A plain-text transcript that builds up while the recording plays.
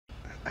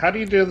How do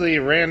you do the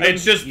random?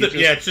 It's just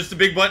yeah, it's just a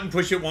big button.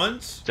 Push it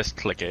once. Just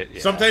click it.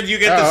 Yeah. Sometimes you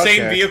get the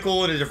same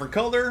vehicle in a different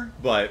color,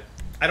 but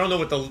I don't know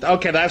what the.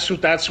 Okay, that's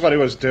what it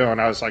was doing.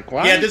 I was like,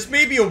 what? Yeah, this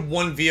may be a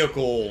one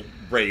vehicle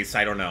race.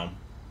 I don't know.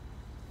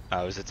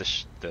 Oh, is it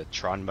the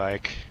Tron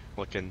bike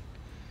looking?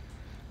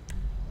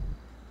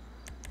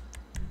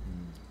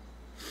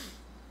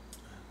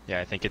 Yeah,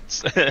 I think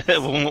it's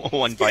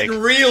one bike. Getting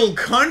real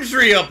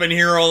country up in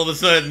here all of a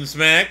sudden,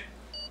 Smack.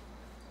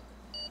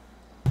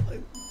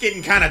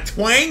 Getting kind of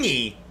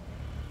twangy.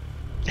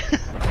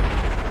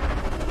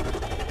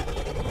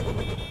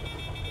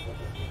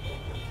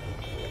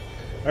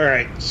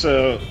 Alright,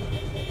 so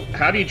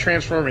how do you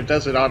transform? It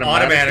does it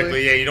automatically?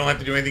 Automatically, yeah, you don't have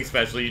to do anything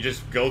special. You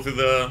just go through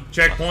the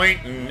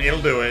checkpoint and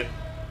it'll do it.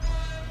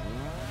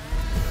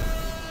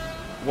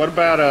 What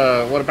about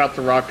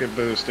the rocket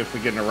boost if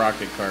we get in a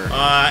rocket car?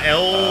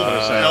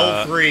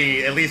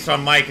 L3, at least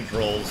on my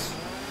controls.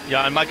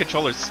 Yeah, on my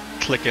controller's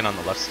clicking on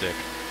the left stick.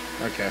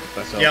 Okay,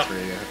 that's L3, yep.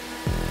 Yeah.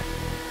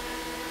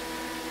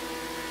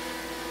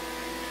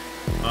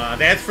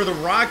 That's for the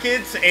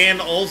rockets,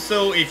 and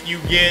also if you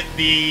get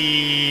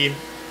the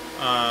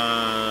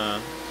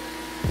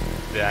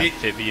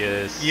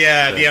amphibious.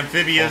 Yeah, the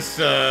amphibious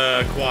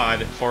quad.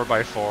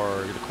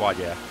 4x4, the quad,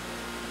 yeah.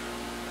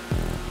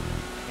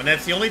 And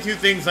that's the only two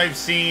things I've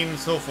seen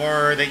so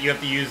far that you have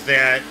to use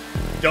that.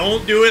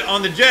 Don't do it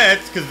on the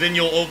jets, because then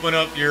you'll open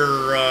up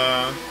your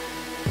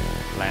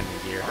landing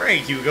gear.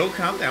 Alright, Hugo,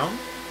 calm down.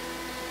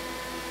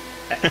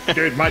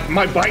 Dude,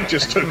 my bike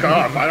just took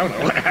off. I don't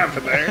know what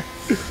happened there.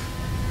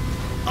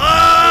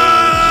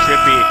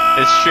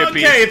 It's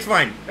trippy. Okay, it's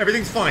fine.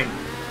 Everything's fine.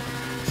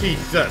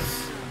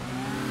 Jesus.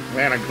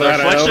 Man, I'm The glad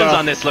I held reflections off.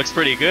 on this looks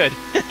pretty good.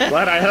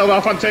 Glad I held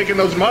off on taking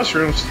those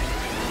mushrooms. These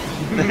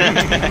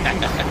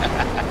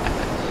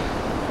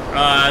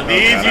God,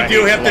 you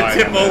do have to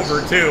tip in this.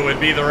 over, too, and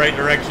be the right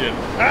direction.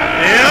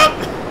 Ah!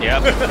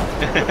 Yep.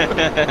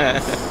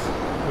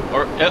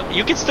 Or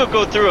you can still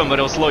go through them, but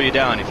it'll slow you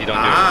down if you don't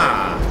do it.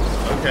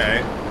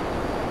 Okay.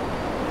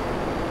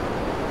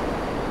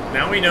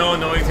 Now we know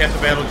no one's have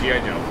to battle G.I.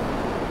 Joe.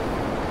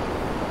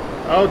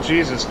 Oh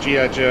Jesus,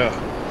 G.I. Joe.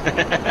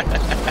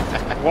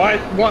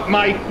 What?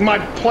 My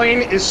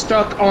plane is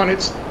stuck on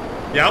its.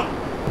 Yep.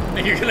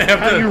 And you're gonna have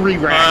How to do you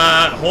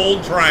re-rack?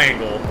 hold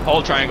triangle.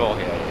 Hold triangle.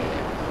 Yeah.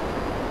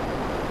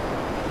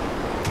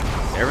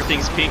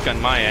 Everything's pink on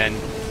my end.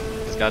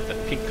 It's got the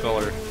pink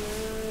color.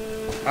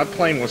 My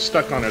plane was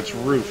stuck on its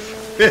roof.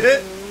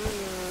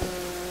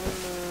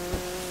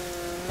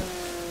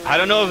 I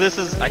don't know if this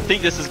is. I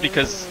think this is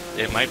because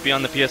it might be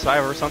on the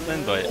PS5 or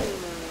something, but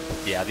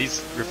yeah,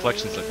 these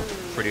reflections look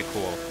pretty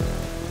cool.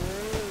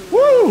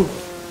 Woo!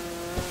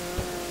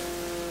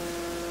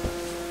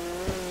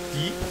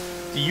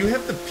 Do you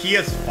have the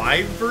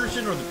PS5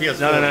 version or the PS4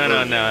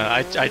 version? No.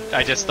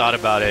 I just thought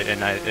about it,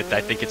 and I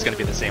think it's gonna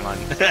be the same on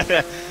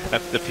the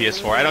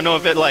PS4. I don't know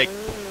if it like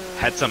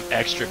had some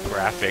extra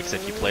graphics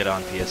if you played it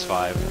on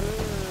PS5.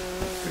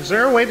 Is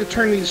there a way to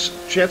turn these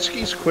jet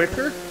skis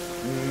quicker?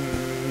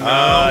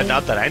 No.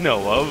 Not that I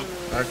know of.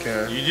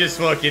 Okay. You just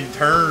fucking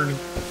turn.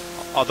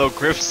 Although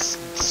Griff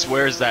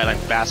swears that I'm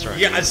faster.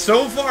 Yeah,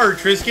 so far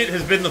Trisket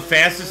has been the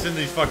fastest in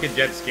these fucking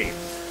jet skis.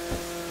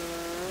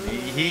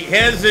 He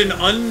has an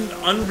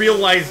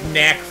unrealized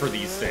knack for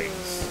these things.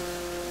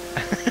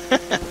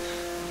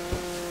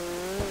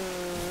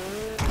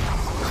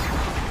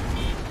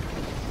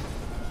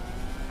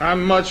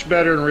 I'm much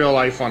better in real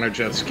life on a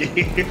jet ski.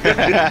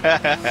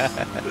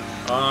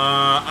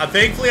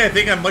 Thankfully, I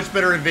think I'm much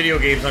better in video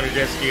games on a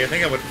jet ski. I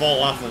think I would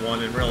fall off of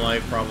one in real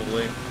life,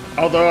 probably.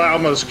 Although I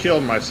almost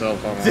killed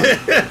myself on one.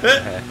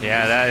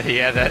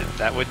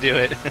 that would do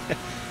it.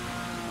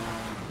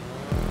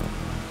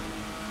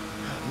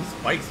 These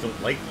bikes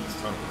don't like these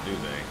tunnels, do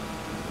they?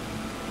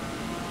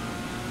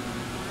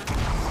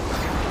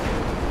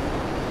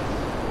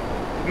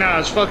 Nah,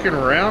 it's fucking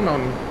around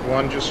on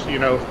one, just, you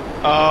know.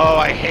 Oh,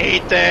 I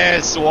hate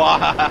this.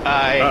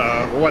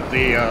 Why? What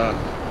the,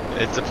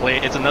 It's a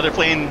plane. It's another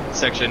plane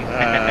section.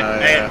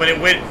 yeah. But it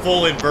went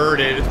full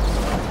inverted.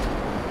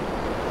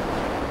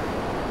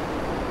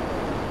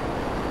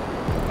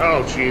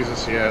 Oh,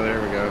 Jesus, yeah, there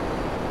we go.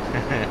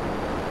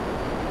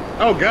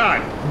 Oh,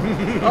 God.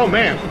 Oh,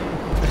 man.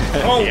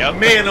 Oh, Yep.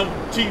 man, oh,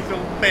 jeez, oh,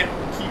 man,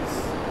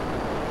 jeez.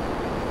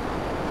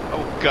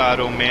 Oh, God,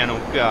 oh, man, oh,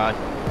 God.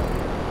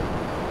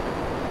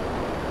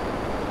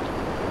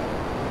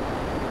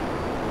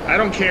 I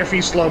don't care if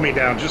you slow me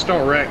down, just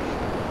don't wreck.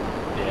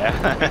 Yeah.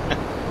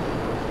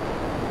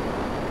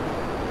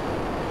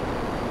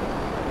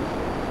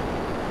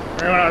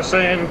 Remember what I was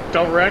saying?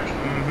 Don't wreck?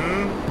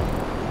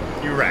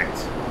 Mm-hmm. You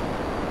wrecked.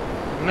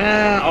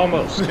 Nah,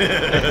 almost.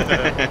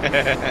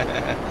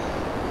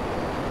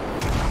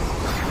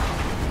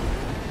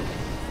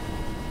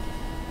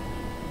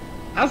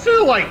 I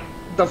feel like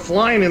the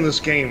flying in this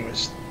game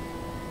was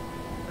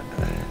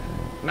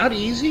not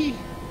easy.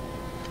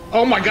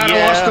 Oh my God,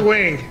 I lost the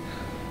wing.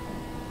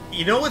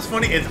 You know what's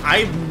funny is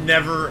I've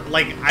never,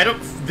 like,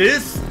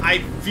 this I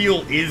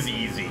feel is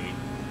easy.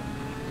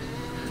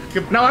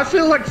 No, I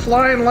feel like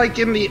flying like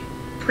in the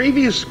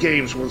previous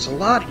games was a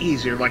lot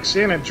easier, like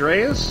San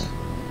Andreas.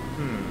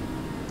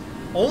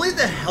 Only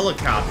the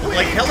helicopter.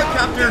 Like,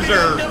 helicopters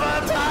are...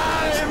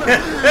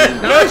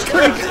 That was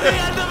pretty good.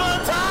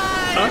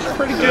 That was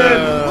pretty good.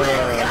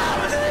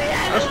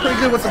 That was pretty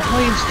good with the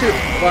planes, too.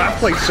 Well, I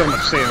played so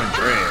much San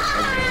Andreas.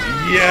 I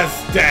mean, yes,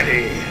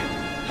 Daddy.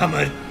 I'm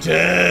a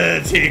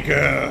dirty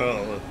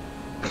girl.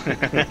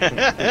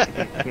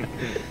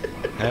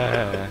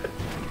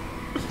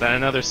 Is that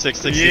another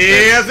 666?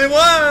 Yes, it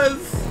was.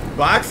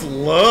 Box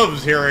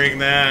loves hearing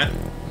that.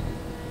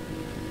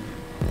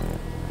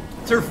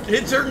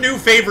 It's her new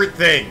favorite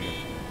thing.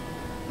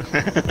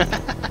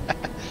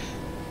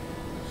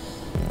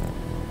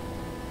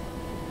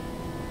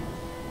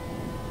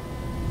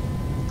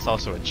 It's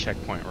also a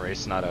checkpoint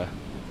race, not a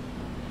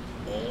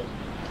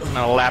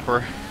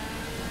lapper.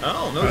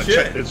 Oh, no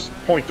shit. It's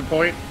point to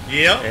point.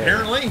 Yeah,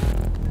 apparently.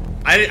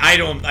 I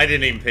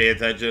didn't even pay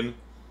attention.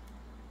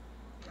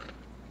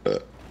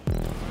 Trying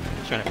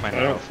to find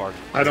out how far.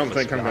 I don't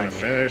think I'm gonna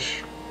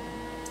finish.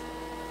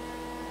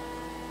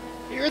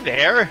 You're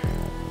there.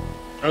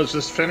 Oh, is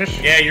this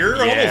finished? Yeah,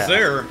 you're almost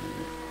there.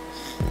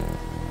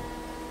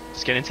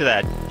 Just get into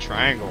that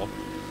triangle,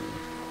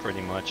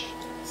 pretty much.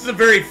 This is a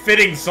very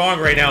fitting song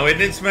right now, isn't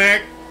it,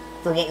 Smack?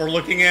 For what we're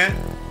looking at?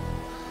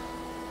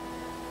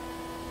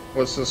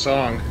 What's the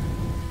song?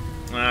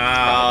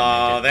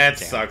 Oh, that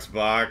sucks,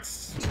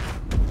 Box.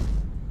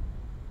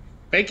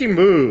 Making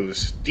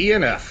moves.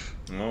 DNF.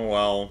 Oh,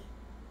 well.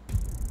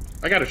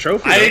 I got a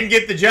trophy. I didn't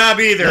get the job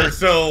either,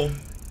 so...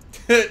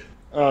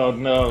 Oh,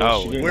 no.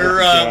 Oh,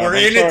 we're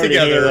in it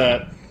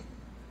together.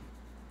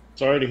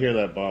 Sorry to hear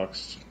that,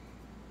 Box.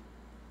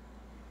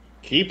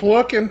 Keep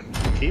looking.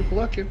 Keep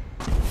looking.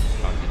 I'm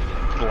gonna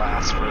get a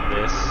glass for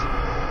this.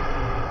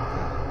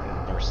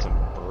 There's some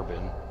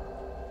bourbon.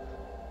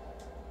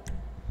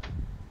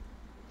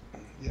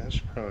 Yeah, I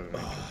should probably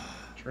make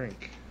a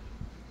drink.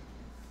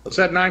 Was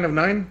that 9 of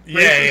 9?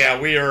 Yeah,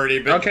 we already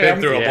been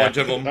through a bunch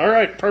of them. All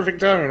right,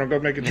 perfect time. I'll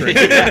go make a drink.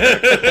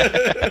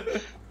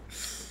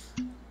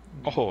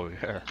 Oh,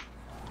 yeah.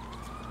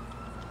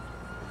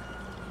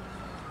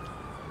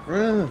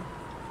 Run.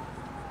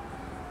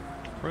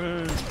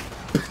 Run.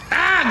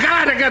 Ah,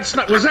 God, I got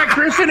snuck. Was that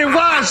Griffin? It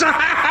was.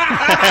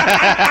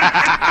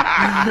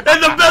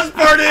 And the best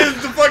part is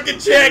the fucking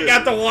chat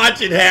got to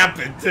watch it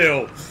happen,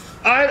 too.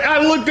 I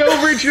looked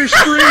over at your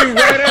screen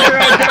right after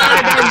I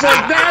died. I was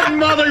like, that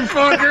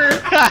motherfucker.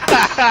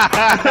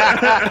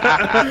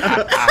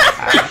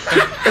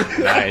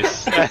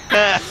 Nice.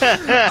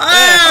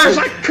 I was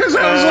like, because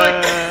I was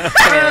like,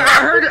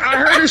 I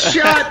heard a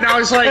shot, and I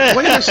was like,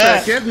 wait a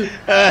second.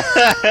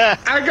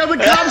 I got the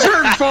cops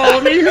heard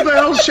following me. Who the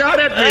hell shot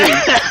at me?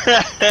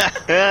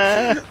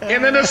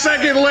 And then a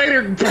second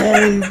later,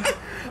 boom.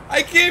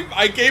 I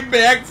came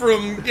back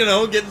from,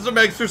 getting some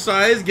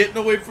exercise, getting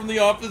away from the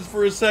office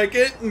for a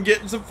second, and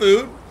getting some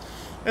food.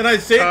 And I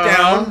sit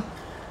down,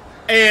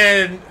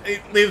 and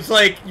it was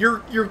like,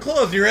 you're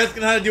close. And you're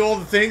asking how to do all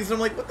the things. And I'm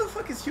like, what the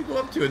fuck is Hugo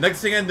up to? And next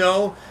thing I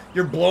know,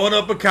 you're blowing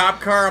up a cop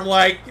car. I'm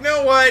like, you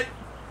know what?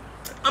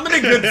 I'm in a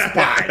good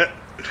spot.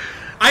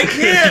 I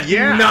can't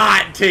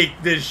not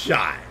take this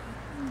shot.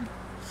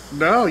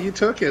 No, you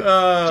took it. Take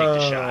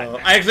the shot.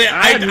 Actually,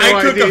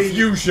 I took a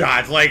few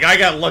shots. Like, I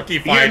got lucky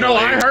finally. Yeah, no,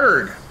 I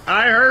heard,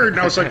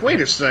 and I was like,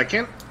 wait a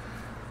second.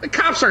 The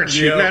cops aren't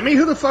shooting at me.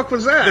 Who the fuck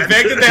was that? The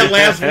fact that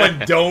last one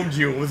domed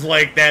you was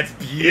like, that's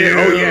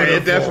beautiful. Oh, yeah,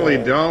 it definitely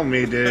domed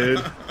me,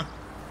 dude.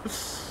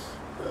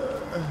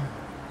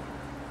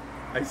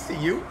 I see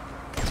you.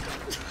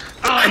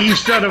 Oh, you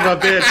son of a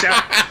bitch.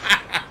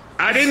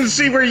 I didn't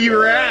see where you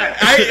were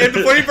at. And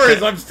the funny part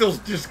is I'm still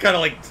just kind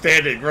of like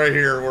standing right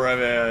here where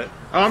I'm at.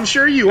 I'm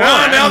sure you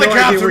are. Oh, now the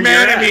cops are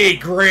mad at me.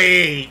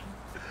 Great.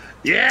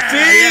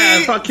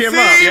 Yeah, fuck him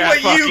up. See Yeah, what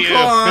fuck you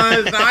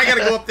caused. Now I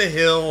gotta go up the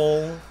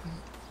hill.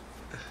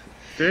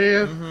 Do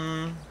you?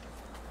 Mm-hmm.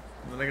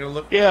 Then I gotta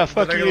look. Yeah,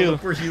 fuck you. Then I gotta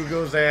look where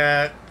Hugo's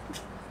at.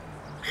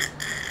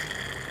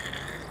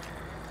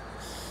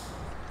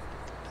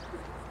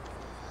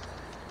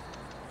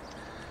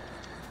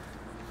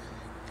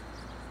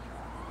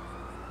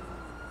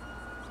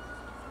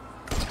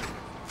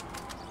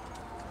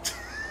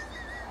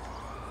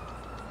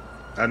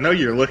 I know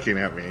you're looking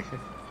at me.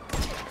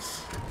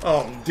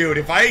 Oh, dude,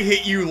 if I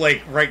hit you,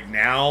 like, right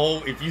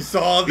now, if you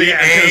saw the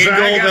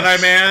angle that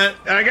I'm at...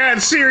 I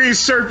got serious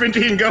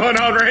serpentine going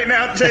on right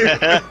now, too.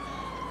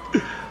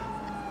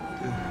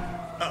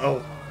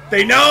 Uh-oh.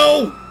 They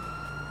know!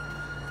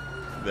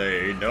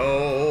 They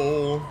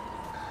know.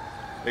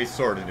 They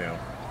sort of know.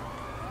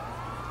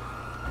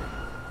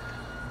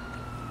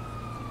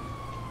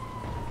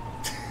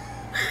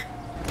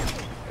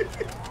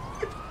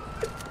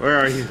 Where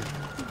are you?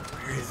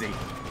 Where is he?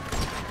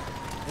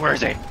 Where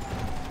is he?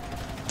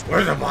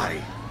 Where's the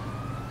body?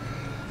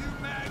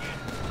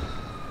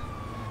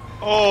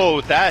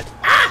 Oh, that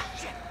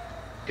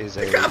is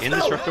a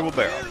indestructible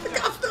barrel. The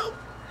cops know.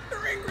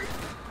 They're angry.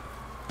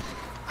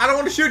 I don't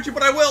want to shoot you,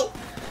 but I will.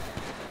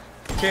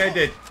 Okay, I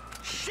did.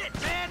 Shit,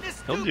 man,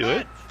 this He'll do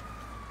it.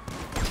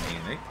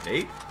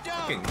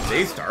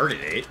 They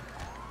started it.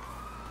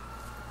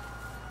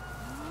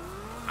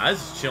 I was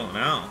just chilling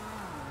out.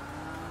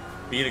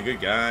 Being a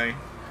good guy.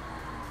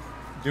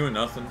 Doing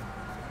nothing.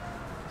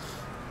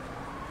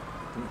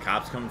 Didn't the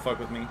cops come and fuck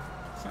with me?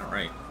 It's not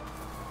right.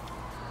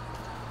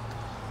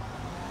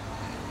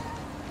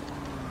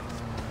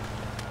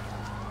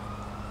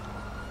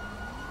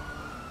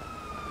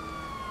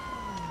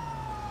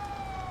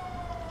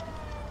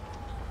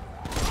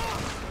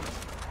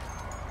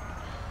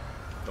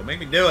 Don't make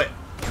me do it.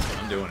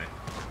 I'm doing it.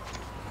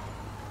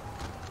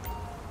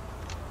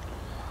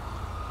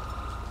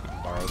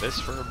 Borrow this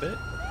for a bit.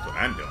 That's what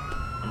I'm doing.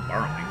 I'm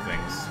borrowing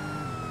things.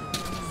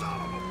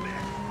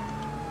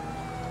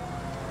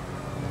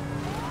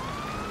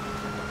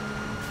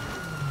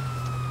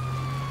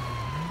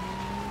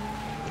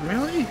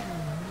 Really?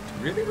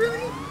 Really,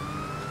 really?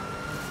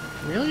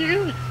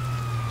 Really?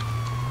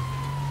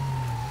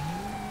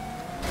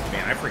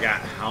 Man, I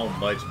forgot how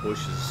much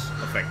bushes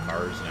affect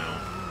cars now.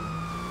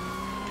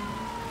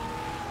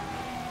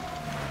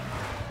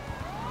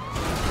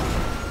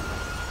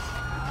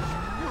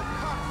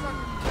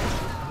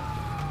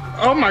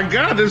 Oh my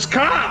God, this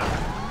cop!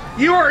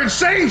 You are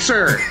insane,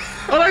 sir!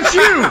 Oh, that's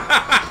you! Oh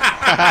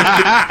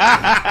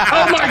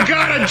my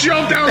God, I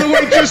jumped out of the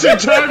way just in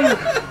time!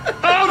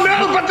 Oh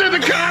no, but then the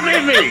cop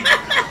hit me!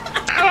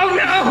 Oh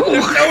no!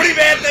 There's so many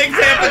bad things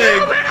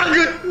happening!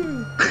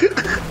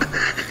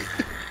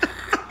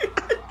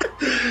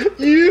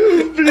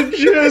 You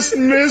just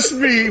missed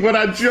me when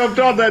I jumped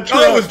on that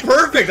truck. Oh, it was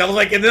perfect! I was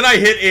like, and then I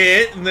hit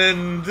it, and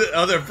then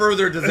other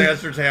further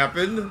disasters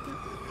happened.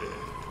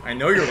 I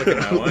know you're looking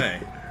that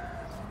way.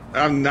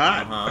 I'm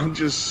not. I'm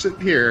just sitting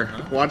here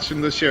watching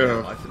the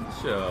show. Watching the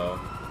show.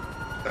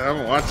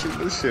 I'm watching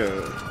the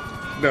show.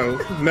 No,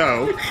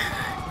 no,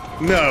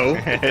 no,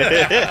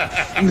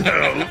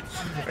 no.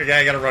 Okay,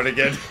 I gotta run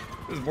again.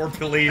 There's more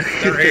police.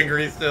 They're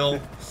angry still.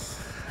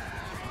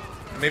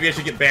 Maybe I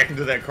should get back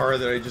into that car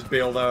that I just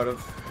bailed out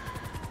of.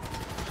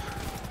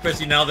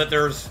 Especially now that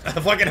there's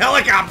a fucking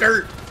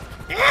helicopter.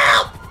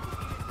 Help!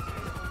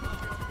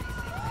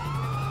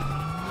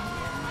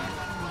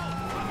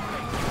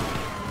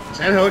 Is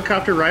that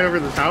helicopter right over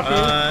the top of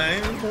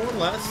me? More or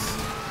less.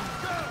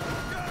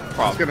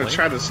 I was gonna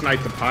try to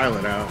snipe the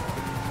pilot out.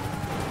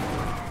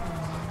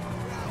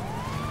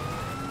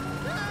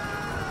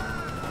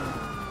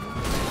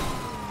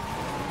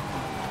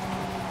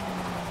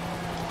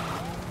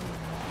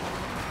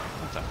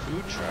 That's a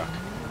food truck.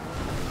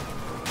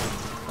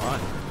 Fun.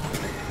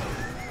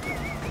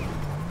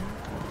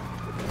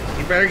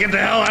 You better get the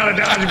hell out of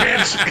Dodge,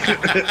 bitch!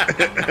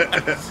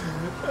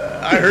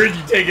 I heard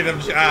you taking them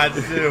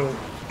shots too.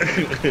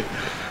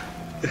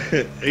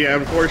 Yeah,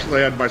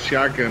 unfortunately I had my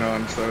shotgun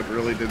on, so it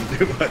really didn't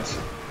do much.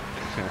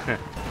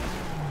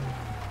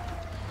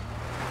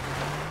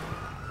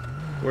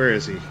 Where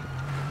is he?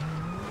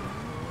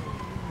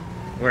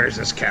 Where is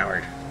this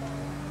coward?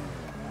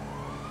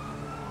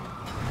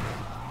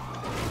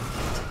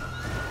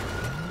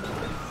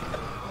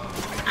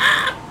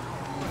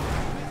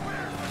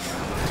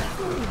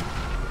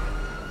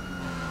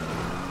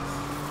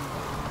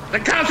 The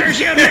cops are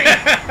shooting me!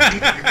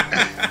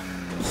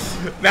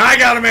 Now I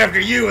got him after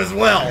you as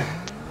well.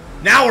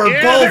 Now we're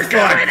both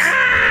fucked.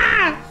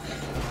 Ah!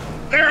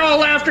 They're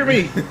all after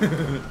me. That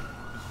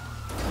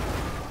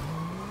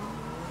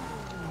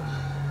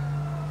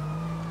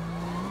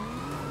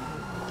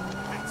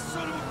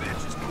son of a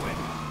bitch is quick.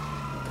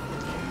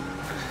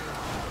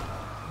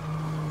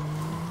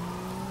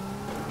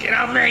 Get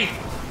off me!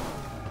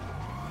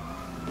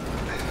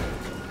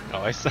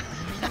 Oh, I saw.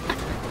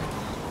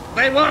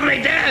 They want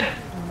me dead!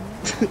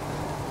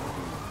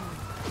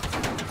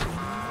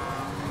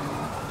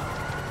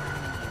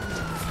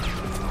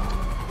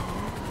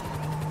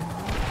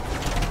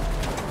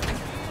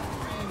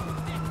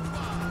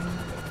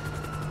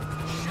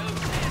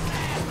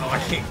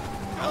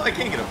 I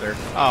can't get up there.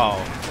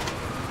 Oh.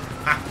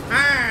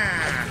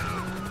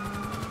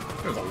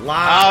 There's a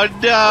lot. Oh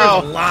no.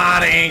 There's a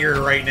lot of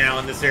anger right now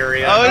in this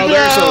area. Oh,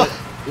 There's no.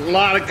 a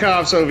lot of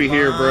cops over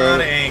here, A lot bro.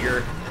 of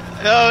anger.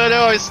 Oh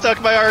no, I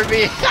stuck my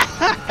RV.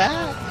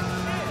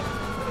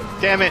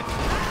 Damn it.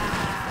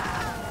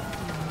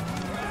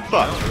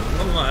 Fuck.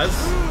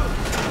 Unless.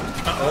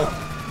 Uh-oh.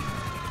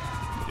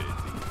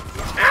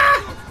 Ah!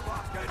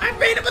 I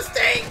made a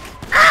mistake!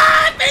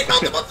 Ah! I made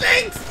multiple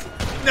things!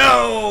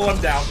 No!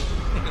 I'm down.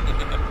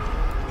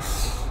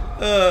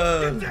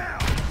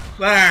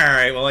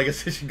 Alright, well, I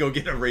guess I should go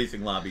get a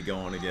racing lobby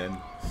going again.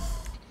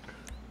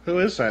 Who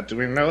is that? Do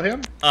we know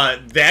him?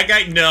 That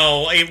guy?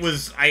 No, it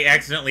was. I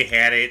accidentally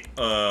had it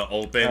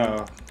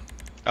open.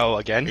 Oh,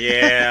 again?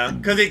 Yeah,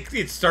 because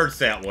it starts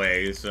that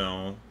way,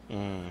 so.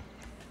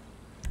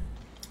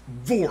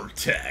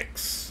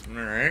 Vortex.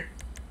 Alright.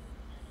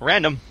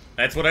 Random.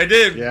 That's what I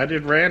did. Yeah, I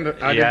did random.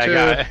 I Yeah,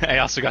 did too. I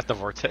also got the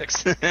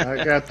vortex.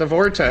 I got the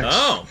vortex.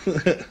 Oh.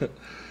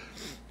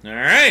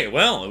 Alright,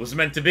 well, it was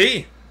meant to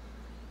be.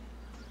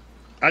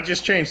 I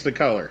just changed the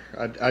color.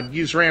 I'd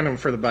use random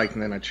for the bike,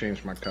 and then I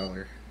changed my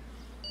color.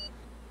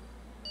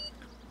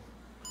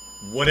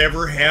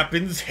 Whatever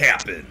happens,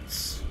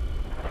 happens.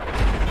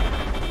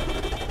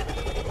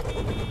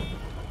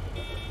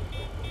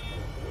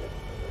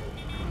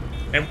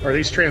 And Are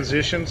these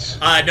transitions?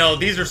 no,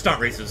 these are stunt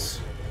races.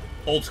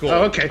 Old school.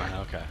 Oh, okay.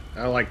 Okay.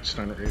 I like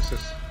stunt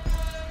races.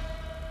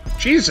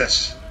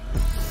 Jesus.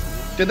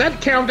 Did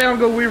that countdown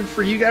go weird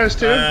for you guys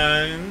too?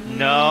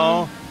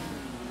 No.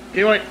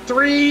 It went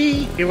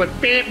 3, it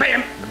went bam,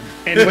 bam,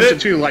 and it went to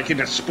 2 like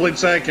in a split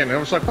second. I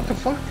was like, what the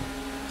fuck?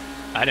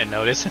 I didn't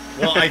notice.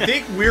 Well, I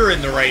think we're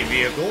in the right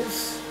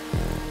vehicles.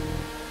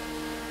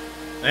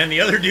 And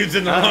the other dude's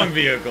in the wrong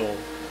vehicle.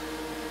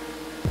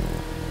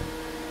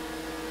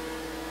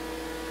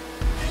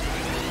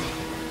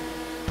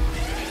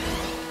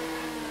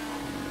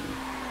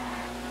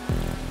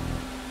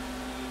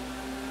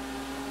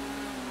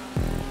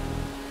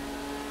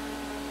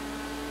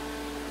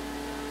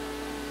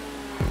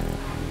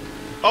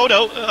 Oh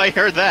no, I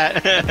heard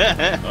that.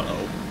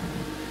 Uh-oh.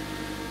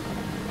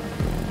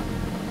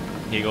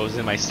 He goes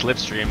in my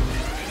slipstream.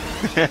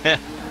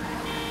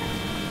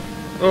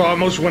 Oh, I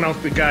almost went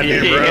off the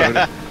goddamn Yeah.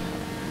 road.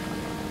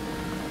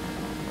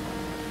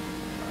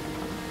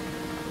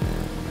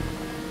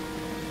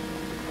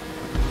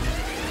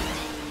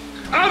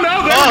 Oh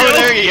no,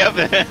 there we go.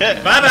 There you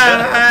go.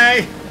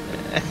 Bye-bye!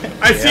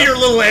 I see your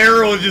little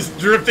arrow just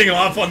drifting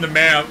off on the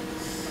map.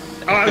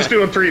 Oh, I was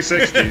doing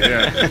 360,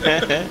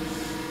 yeah.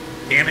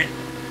 Damn it.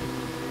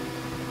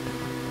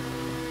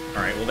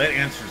 Alright, well that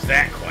answers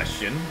that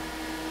question.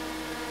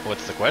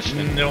 What's the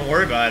question? Don't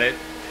worry about it.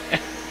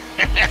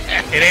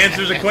 It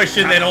answers a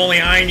question that only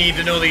I need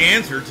to know the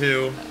answer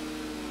to.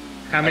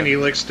 How many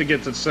licks to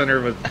get to the center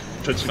of a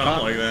Tootsie Something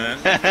Pop? like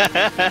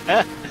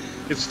that.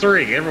 It's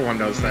 3, everyone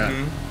knows that.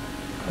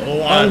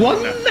 Oh, A 1,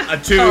 a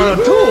 2, a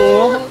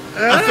 2,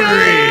 a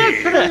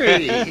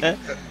 3. 3.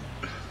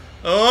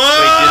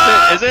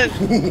 Oh!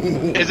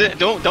 Wait, is it?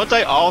 Don't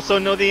I also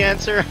know the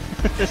answer?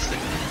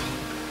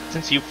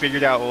 Since you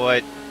figured out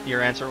what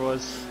your answer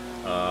was.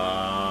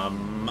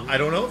 I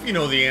don't know if you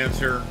know the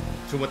answer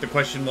to what the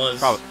question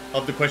was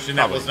of the question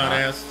that was not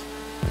asked.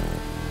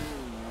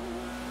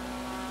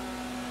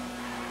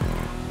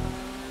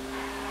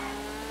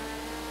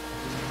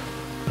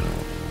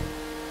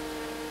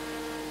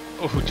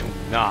 Oh, do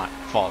not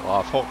fall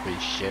off. Holy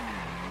shit.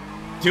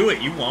 Do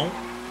it, you won't.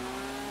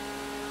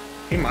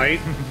 He might.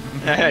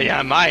 Yeah,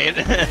 I might.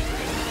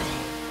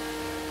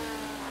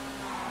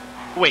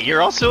 Wait,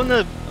 you're also in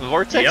the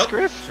vortex, Yep,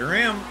 Griff? sure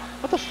am.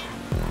 What the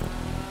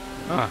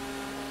Huh.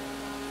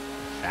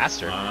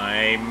 Faster.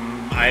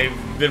 I've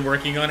been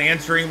working on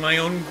answering my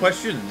own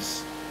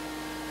questions.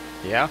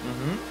 Yeah?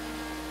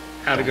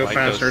 How to Don't go like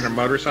faster those. in a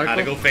motorcycle? How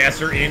to go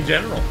faster in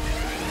general.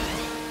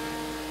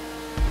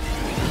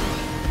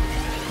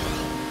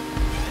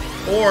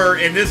 Or,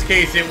 in this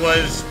case, it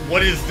was,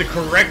 what is the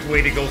correct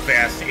way to go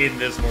fast in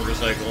this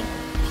motorcycle?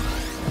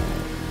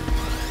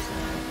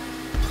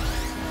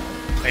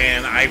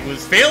 And I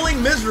was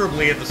failing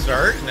miserably at the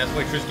start, and that's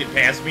why Tristan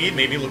passed me. It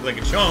made me look like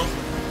a chump.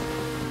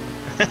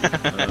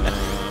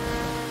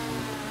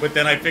 But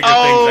then I figured things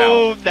out.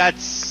 Oh,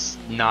 that's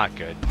not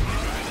good.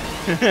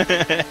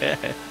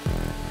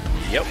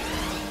 Yep.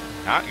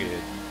 Not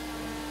good.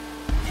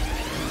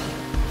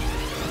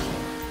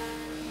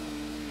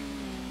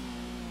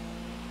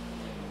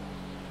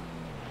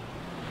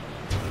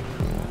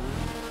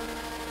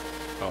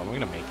 Oh, am I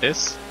gonna make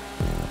this?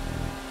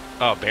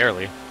 Oh,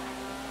 barely.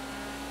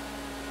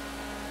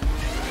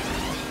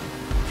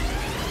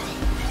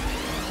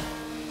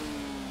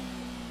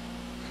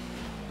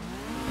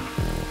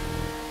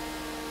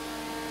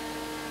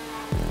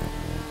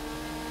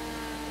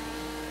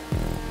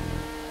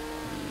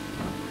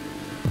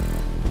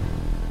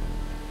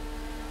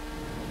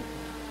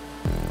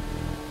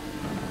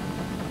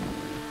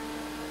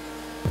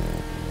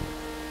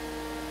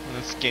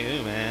 Let's go,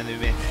 man.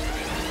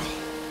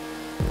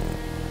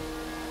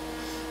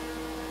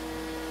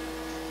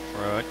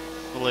 Front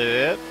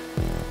flip.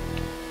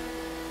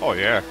 Oh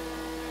yeah.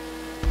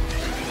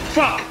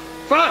 Fuck!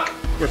 Fuck!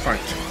 We're fine.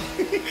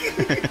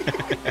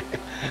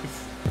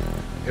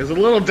 It was a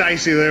little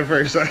dicey there for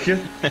a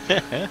second.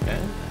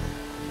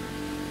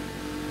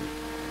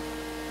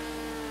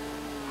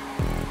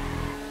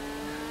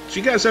 Did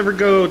you guys ever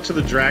go to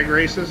the drag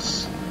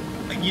races?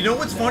 You know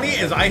what's funny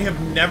is I have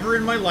never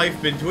in my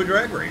life been to a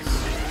drag race.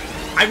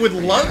 I would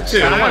love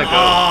to. I wanna go.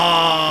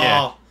 Oh.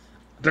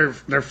 Yeah.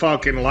 They're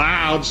fucking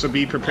loud, so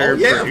be prepared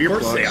Oh, yeah, for of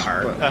earplugs. course they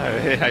are. But,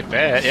 I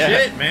bet. Yeah.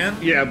 Shit, man.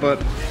 yeah, but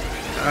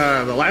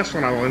the last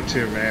one I went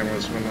to, man,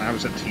 was when I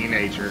was a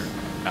teenager.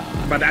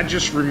 But I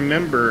just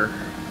remember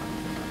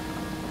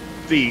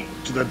the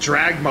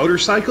drag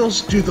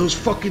motorcycles. Dude, those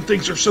fucking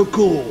things are so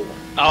cool.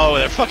 Oh,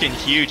 they're fucking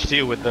huge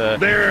too with the.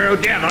 They're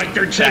 10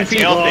 that feet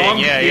tail long.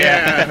 thing.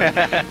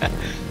 Yeah.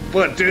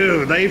 But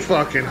dude, they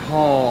fucking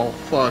haul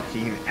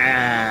fucking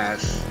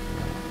ass.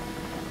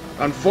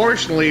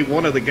 Unfortunately,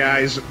 one of the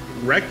guys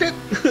wrecked it.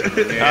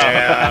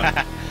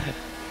 Yeah.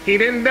 He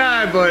didn't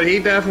die, but he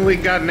definitely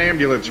got an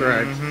ambulance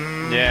ride.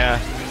 Yeah.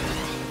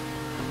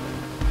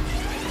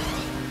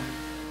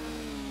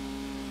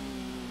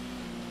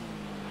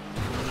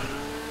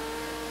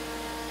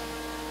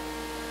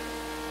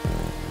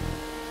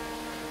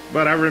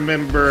 But I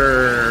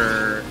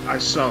remember I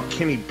saw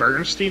Kenny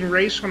Bernstein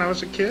race when I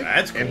was a kid.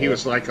 That's cool. And he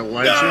was like a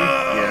legend. No,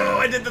 Yeah.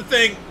 I did the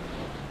thing.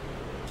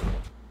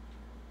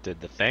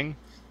 Did the thing?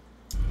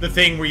 The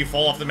thing where you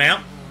fall off the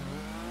mount,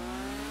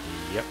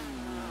 Yep.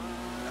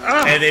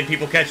 Ah, and then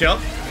people catch up.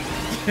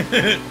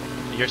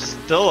 You're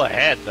still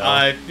ahead,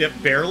 though. Yeah,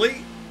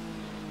 barely.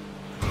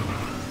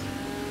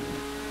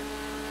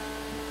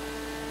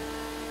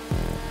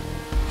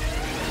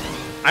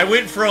 I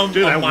went from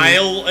a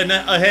mile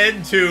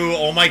ahead to,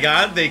 oh my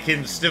god, they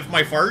can sniff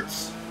my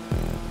farts.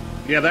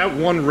 yeah, that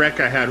one wreck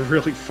I had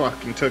really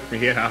fucking took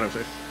me out of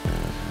it.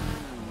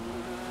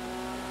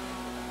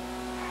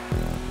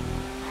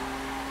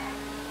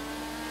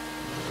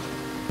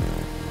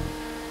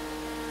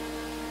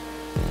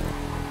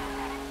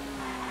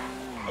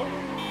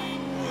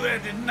 Oh, I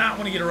did not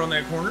want to get around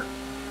that corner.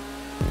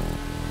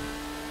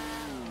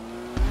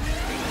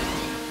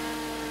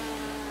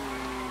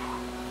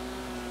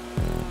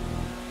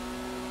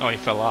 Oh, he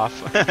fell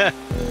off.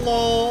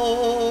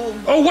 Lol.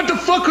 Oh, what the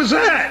fuck was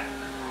that?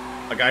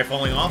 A guy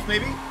falling off,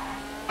 maybe?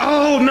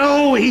 Oh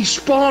no, he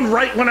spawned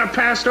right when I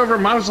passed over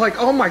him. I was like,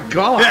 oh my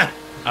god. Yeah.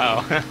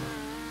 Oh.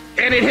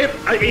 And it hit,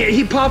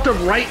 he popped up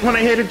right when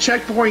I hit a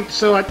checkpoint,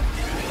 so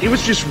it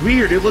was just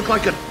weird. It looked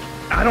like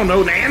I don't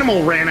know, an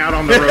animal ran out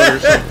on the road or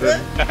something.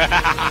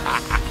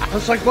 I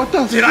was like, what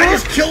the fuck? Did I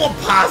just kill a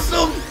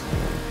possum?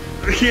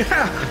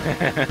 Yeah.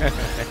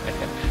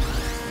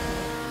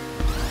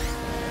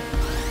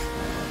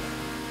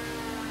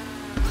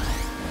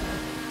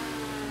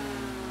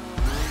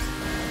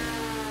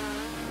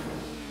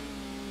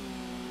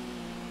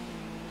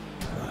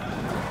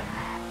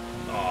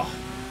 Oh,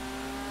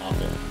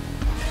 awful.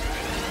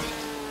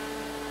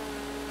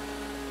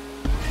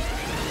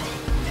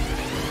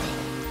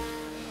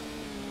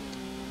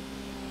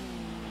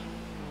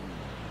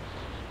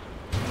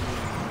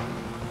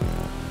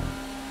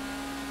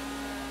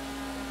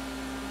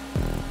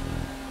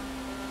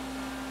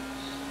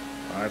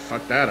 I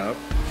fucked that up.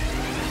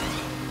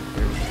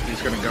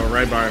 He's gonna go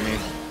right by me.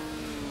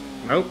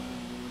 Nope.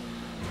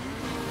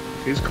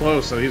 He's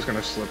close, so he's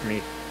gonna slip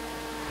me.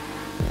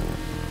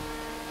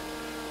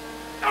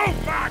 Oh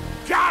my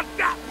god,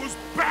 that was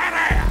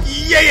badass!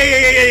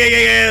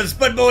 Yeah.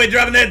 Spud Boy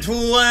dropping that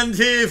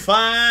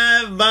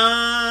 25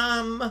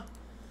 bomb.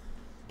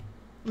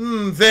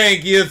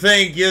 Thank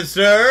you,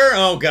 sir.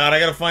 Oh god, I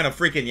gotta find a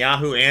freaking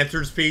Yahoo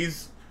Answers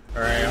piece.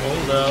 Alright,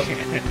 hold up.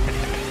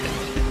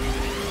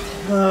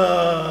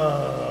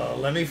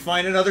 Let me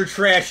find another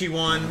trashy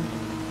one.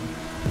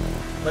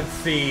 Let's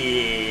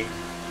see.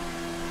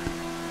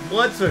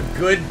 What's a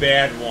good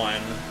bad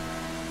one?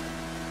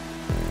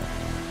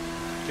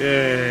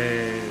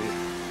 Yay.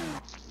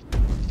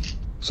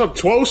 What's up,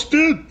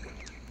 Toasted?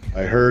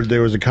 I heard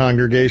there was a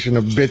congregation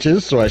of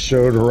bitches, so I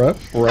showed her up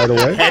right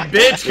away. That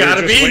bitch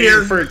gotta be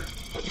here.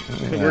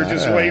 We're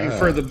just waiting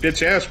for the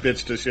bitch-ass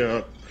bitch to show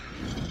up.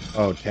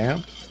 Oh,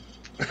 Tam?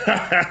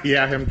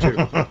 Yeah, him too.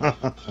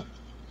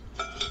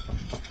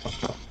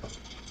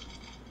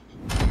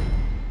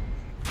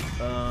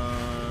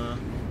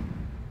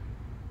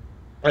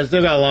 I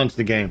still gotta launch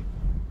the game.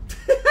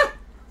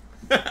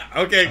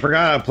 Okay. I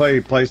forgot how to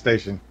play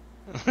PlayStation.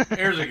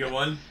 Here's a good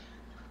one.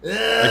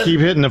 I keep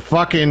hitting the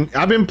fucking...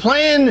 I've been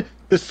playing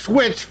the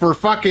Switch for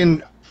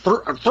fucking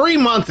 3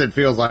 months, it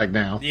feels like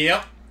now.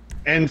 Yep.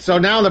 And so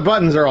now the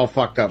buttons are all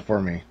fucked up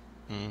for me.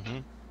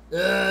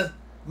 My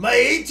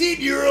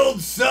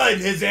 18-year-old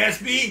son has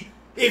asked me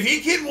if he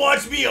can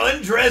watch me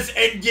undress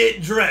and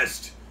get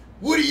dressed.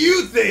 What do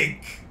you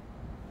think?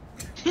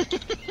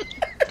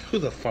 Who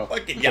the fuck?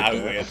 Fucking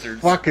Yahoo Answers.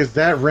 Fuck is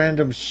that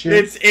random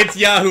shit? It's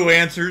Yahoo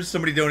Answers.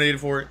 Somebody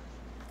donated for it.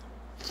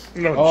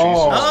 No,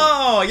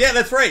 Oh, yeah,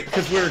 that's right.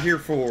 Because we're here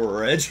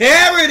for a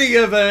charity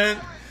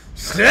event.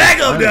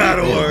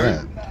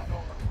 StackUp.org.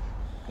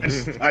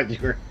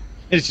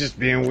 It's just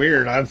being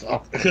weird, that's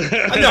all. No,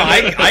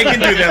 I can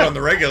do that on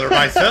the regular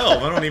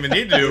myself. I don't even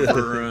need to do it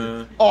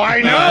for... Oh,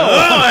 I know!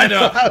 I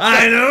know!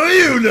 I know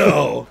you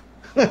know!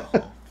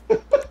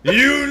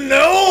 You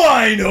know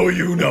I know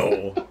you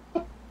know!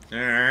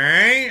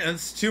 Alright,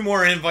 that's 2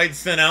 more invites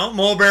sent out.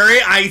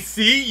 Mulberry, I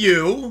see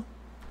you!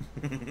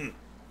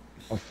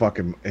 Oh, fuck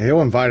him.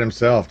 He'll invite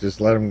himself, just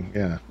let him,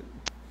 yeah.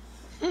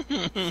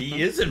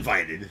 He is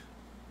invited.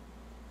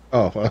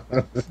 Oh,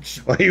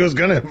 well, he was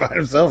gonna invite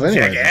himself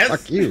anyway. Jackass.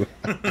 Fuck you.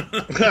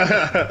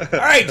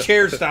 Alright,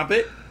 chair, stop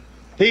it.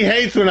 He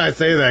hates when I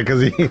say that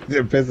because it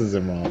pisses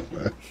him off.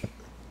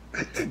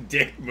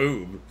 Dick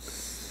move.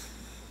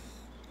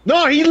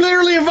 No, he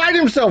literally invited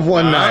himself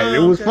one night. It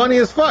was funny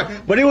as fuck.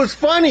 But it was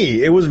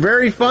funny. It was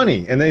very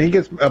funny. And then he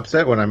gets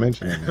upset when I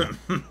mention it.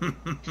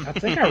 I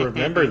think I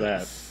remember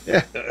that.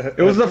 Yeah.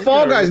 It was the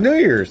Fall Guys New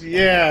Year's.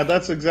 Yeah,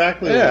 that's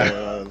exactly what it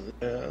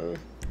was.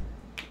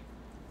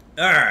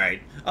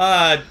 Alright.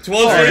 12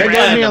 They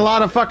gave me a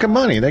lot of fucking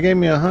money. They gave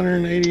me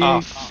 188.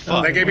 Oh,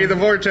 fuck. They gave me the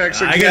vortex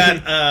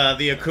again. I got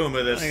the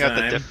Akuma this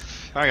time.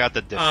 I got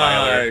the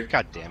defiler.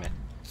 God damn it.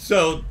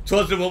 So,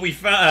 Twisted, what we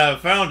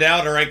found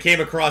out, or I came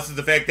across, is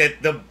the fact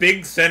that the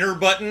big center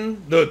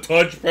button, the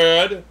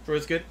touchpad,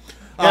 Trisket,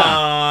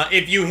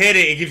 if you hit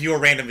it, it gives you a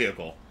random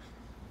vehicle.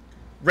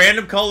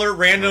 Random color,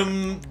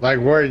 random. Like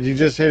where you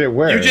just hit it?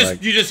 Where You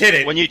just hit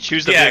it When you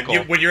choose the vehicle.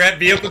 when you're at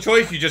vehicle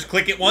choice, you just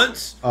click it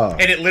once, and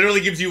it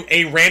literally gives you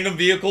a random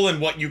vehicle and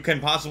what you can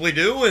possibly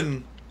do,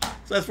 and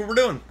so that's what we're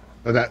doing.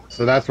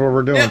 So that's what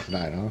we're doing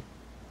tonight, huh?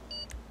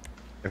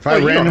 If I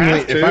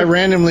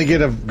randomly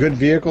get a good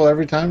vehicle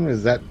every time,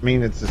 does that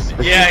mean it's a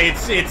Yeah,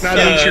 it's rigged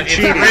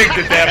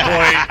at that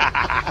point.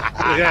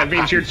 Yeah, it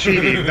means you're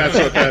cheating. That's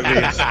what that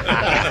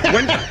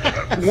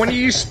means.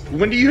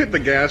 When do you hit the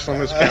gas on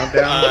this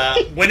countdown?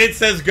 When it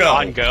says go.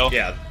 On go.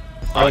 Yeah.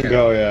 On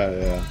go,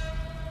 yeah.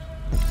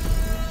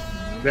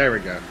 There we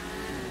go.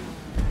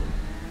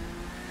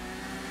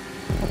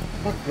 What the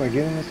fuck do I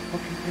get in this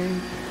fucking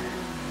game?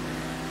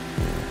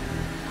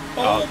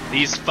 Oh,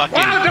 these fucking...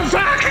 What the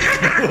fuck?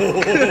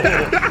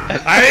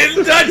 I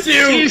didn't touch you!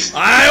 Jeez.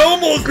 I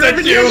almost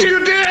touched you! Yes,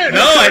 you did!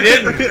 No, I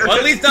didn't. Well,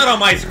 at least not on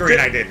my screen,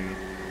 I didn't.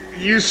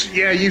 You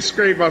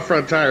scraped my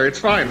front tire. It's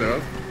fine, though.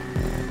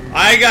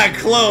 I got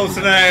close,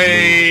 and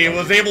I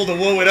was able to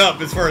woo it up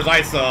as far as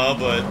I saw,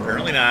 but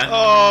apparently not.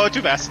 Oh,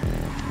 too fast.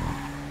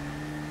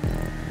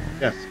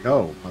 Yes,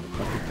 go,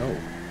 motherfucker, go.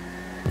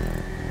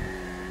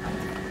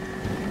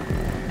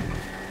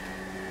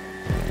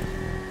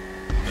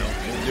 No,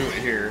 we'll do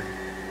it here.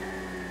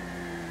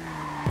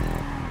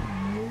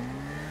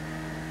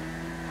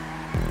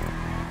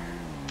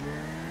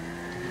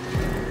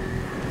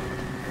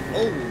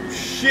 Oh,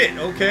 shit,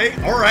 okay,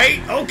 alright,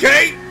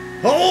 okay.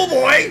 Oh,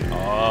 boy.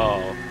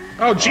 Oh.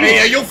 Oh, jeez.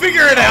 Hey, you'll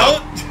figure it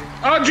out.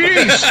 Oh,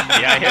 jeez.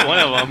 Yeah, I hit one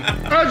of them.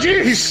 Oh,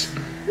 jeez.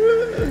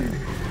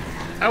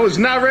 I was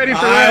not ready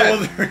for that. I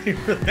wasn't ready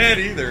for that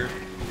either.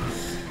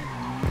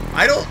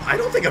 I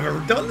don't think I've ever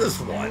done this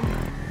one.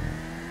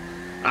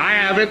 I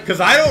haven't. Because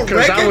I don't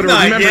 'Cause I would've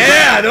recognize. remembered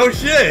Yeah, that. no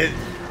shit.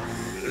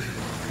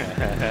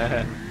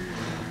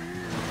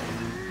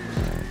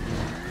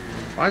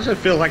 Why does it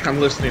feel like I'm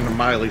listening to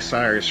Miley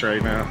Cyrus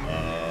right now?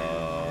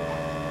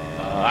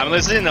 I'm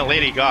listening to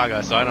Lady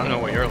Gaga, so I don't know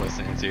what you're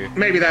listening to.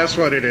 Maybe that's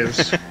what it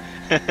is.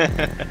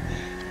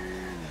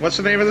 What's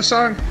the name of the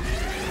song?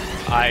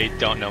 I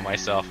don't know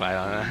myself. I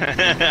don't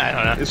know. I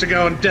don't know. Is it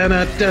going da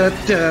da da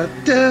da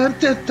da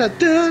da da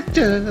da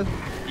da?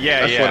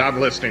 Yeah, That's what I'm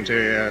listening to.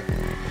 Yeah.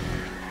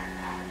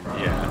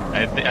 Yeah,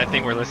 I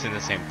think we're listening to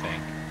the same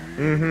thing.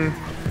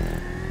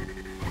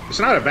 Mm-hmm. It's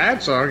not a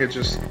bad song. It's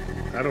just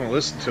I don't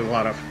listen to a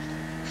lot of.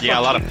 Yeah,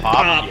 a lot of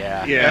pop.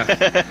 Yeah.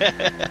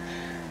 Yeah.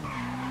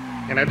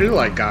 And I do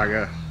like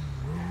Gaga.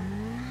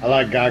 I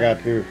like Gaga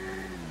too.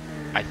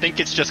 I think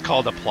it's just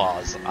called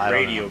applause. I don't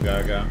Radio know.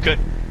 Gaga. Good.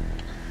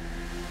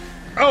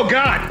 Oh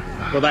God!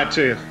 Well, that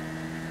too.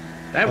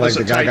 That I was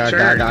like a the tight Gaga,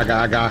 turn.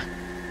 Gaga, Gaga.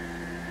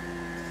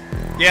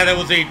 Yeah, that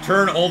was a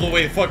turn all the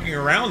way fucking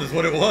around is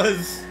what it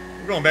was.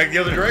 We're going back the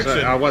other direction.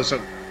 I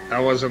wasn't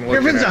looking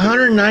Griffin's at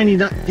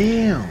 199.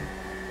 Damn.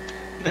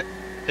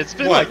 It's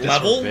been What, like this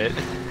level? for a bit.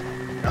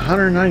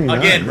 199.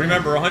 Again, man.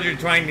 remember,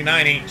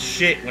 129 ain't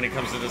shit when it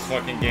comes to this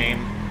fucking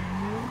game.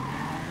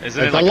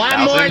 Isn't It's it like a lot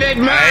more 1,000? than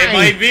It mine.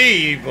 might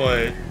be,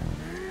 but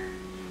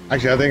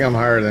Actually, I think I'm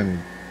higher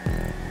than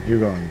you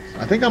going.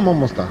 I think I'm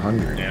almost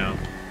 100. yeah.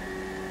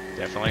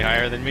 Definitely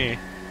higher than me.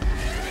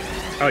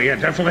 Oh yeah,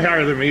 definitely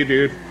higher than me,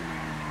 dude.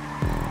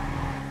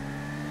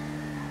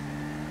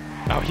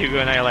 Oh, Hugo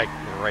and I are like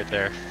right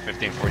there,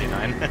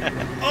 1549.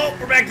 Oh,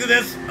 we're back to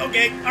this.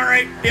 Okay, all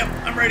right. Yep,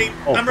 I'm ready.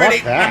 Oh, I'm ready.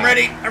 fuck that. I'm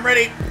ready. I'm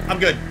ready. I'm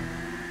good.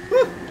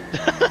 Whew.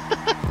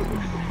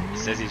 He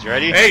says he's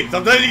ready. Hey,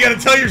 sometimes you gotta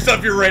tell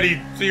yourself you're ready,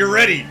 so you're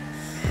ready.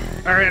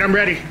 All right, I'm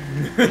ready.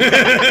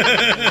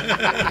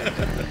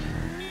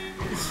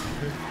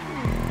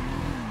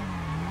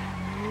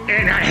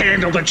 And I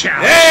handled the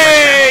challenge.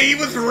 Hey, he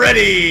was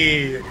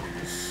ready.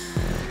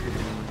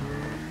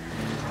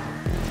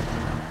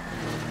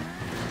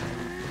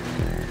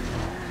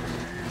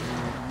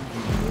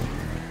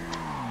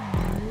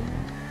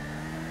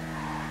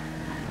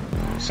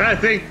 So I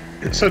think,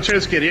 so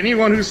Trisket,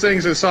 anyone who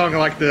sings a song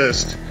like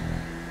this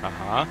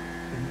Uh-huh.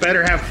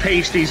 better have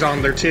pasties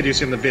on their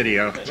titties in the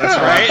video. That's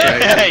Right?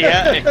 right.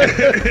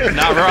 Yeah.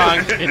 Not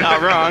wrong. You're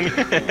not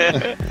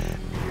wrong.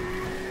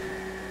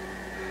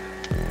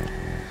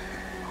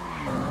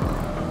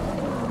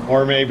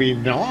 Or maybe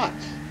not.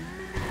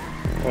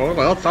 Oh,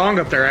 well, thong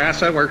up their ass,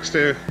 that works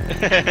too.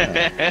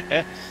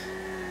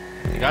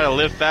 You gotta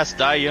live fast,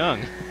 die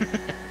young.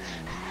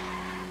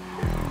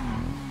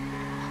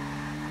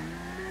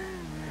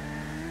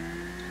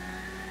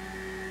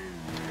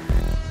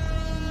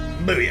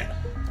 Booyah.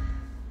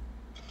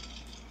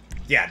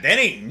 Yeah, that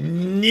ain't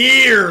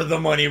near the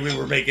money we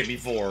were making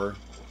before.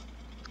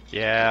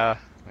 Yeah.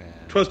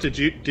 Twist,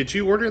 did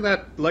you order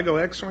that Lego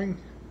X-Wing?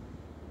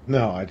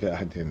 No, I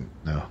didn't.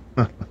 No.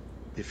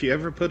 If you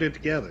ever put it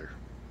together,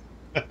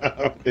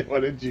 Okay,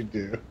 what did you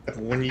do?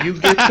 when you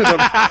get to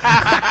the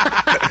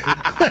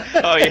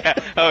Oh yeah.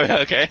 Oh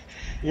okay.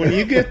 when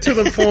you get to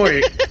the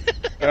point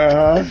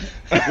Uh-huh.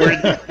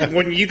 where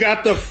when you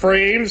got the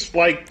frames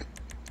like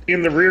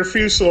in the rear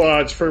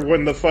fuselage for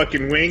when the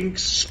fucking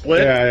wings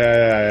split.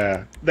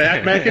 Yeah.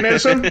 That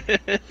mechanism.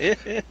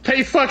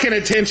 Pay fucking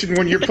attention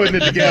when you're putting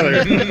it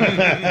together.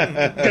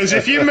 Because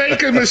if you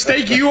make a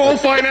mistake, you won't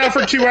find out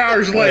for 2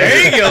 hours later.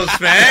 There you go,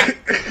 Smack.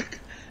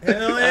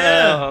 Hell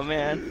yeah. Oh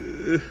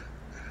man.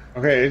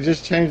 Okay, it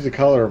just changed the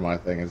color of my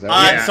thing. Is that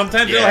Yeah.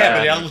 Sometimes it'll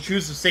happen. I'll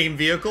choose the same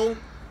vehicle.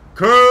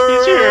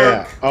 Kirk!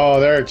 Yeah. Oh,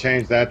 there it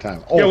changed that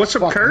time. Oh, Yo, what's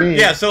up, fuck Kirk? me.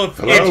 Yeah, so if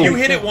you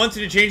hit it once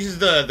and it changes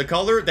the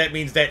color, that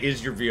means that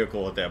is your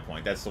vehicle at that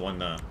point. That's the one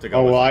to go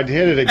Oh, with. well, I'd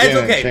hit it again. That's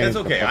and okay. changed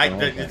That's the okay.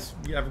 fucking It's,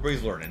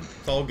 everybody's learning.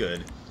 It's all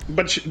good.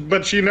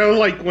 But you know,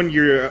 like when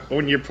you're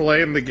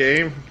playing the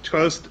game,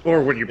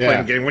 or when you're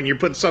playing the game, when you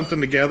put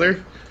something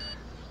together,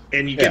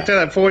 and you get to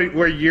that point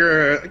where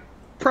you're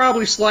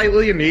probably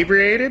slightly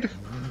inebriated,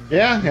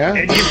 Yeah.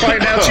 and you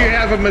find out you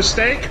have a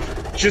mistake,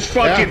 just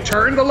fucking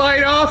turn the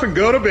light off and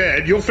go to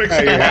bed. You'll fix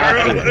it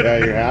tomorrow. Yeah,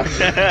 you have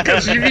to.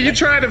 Because if you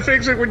try to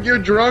fix it when you're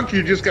drunk,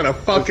 you're just gonna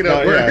fuck it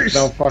up worse.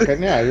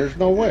 There's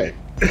no way.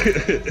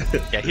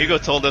 Yeah, Hugo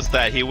told us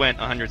that he went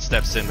 100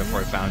 steps in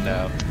before he found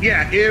out.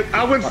 Yeah,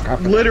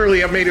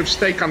 I made a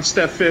mistake on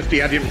step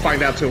 50. I didn't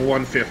find out till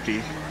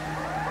 150.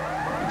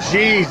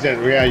 Jesus,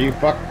 yeah, you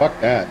fuck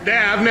that.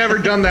 Yeah, I've never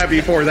done that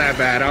before that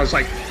bad. I was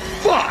like,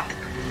 fuck.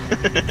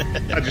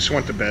 I just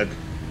went to bed.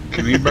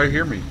 Can anybody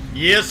hear me?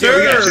 Yes, Yeah, we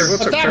sir. got you.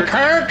 What's up,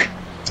 Kirk?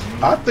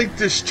 I think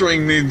this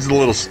string needs a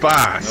little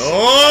spice.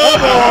 Oh,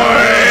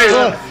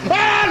 boy!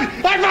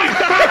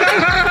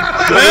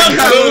 Well,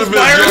 those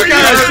fire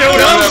guys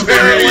showed up,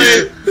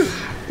 apparently.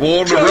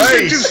 Won the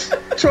race.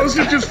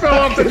 Toasty just fell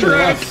off the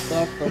track.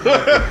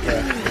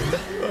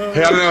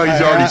 Hell no,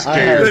 he's already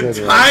scared.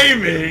 The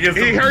timing is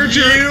He heard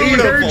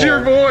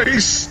your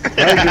voice.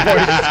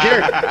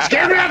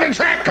 Scared me off the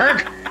track,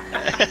 Kirk.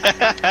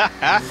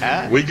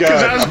 We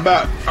got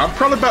I'm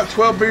probably about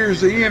 12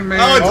 beers in, man.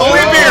 Oh, it's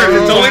only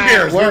beers. It's only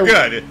beers. We're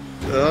good.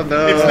 Oh,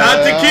 no. It's not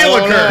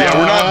tequila, Kirk. Yeah,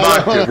 we're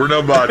not vodka. We're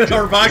no vodka.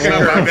 Or vodka,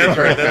 Kirk. That's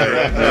right.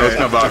 No, it's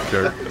not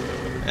vodka.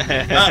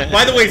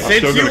 By the way, since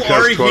still you gonna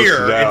are cuss close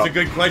here, it out. it's a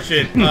good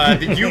question.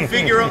 Did you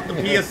figure out the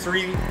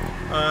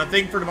PS3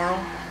 thing for tomorrow?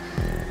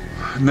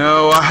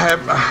 No,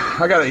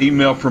 I got an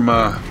email from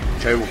a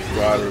cable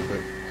provider,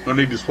 but I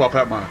need to swap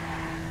out my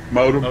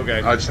modem. Okay.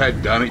 I just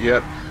hadn't done it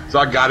yet, so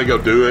I got to go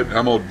do it.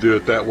 I'm gonna do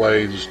it that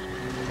way and just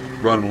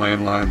run a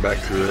landline back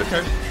to it.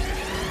 Okay.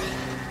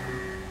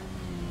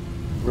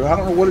 Well, I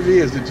don't know what it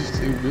is.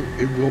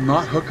 It will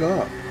not hook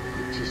up.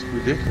 It's just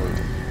ridiculous.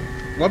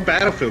 What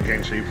Battlefield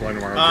games are you playing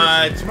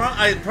tomorrow?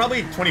 Tomorrow,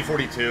 probably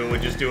 2042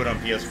 and just do it on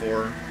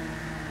PS4.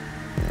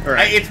 All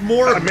right. It's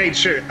more. I made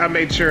sure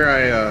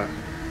I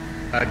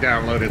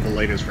downloaded the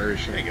latest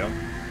version. There you go.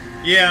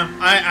 Yeah,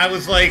 I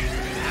was like,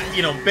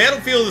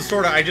 Battlefield is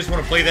sort of. I just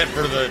want to play that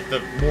for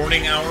the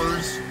morning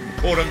hours,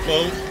 quote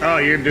unquote. Oh,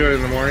 you're gonna do it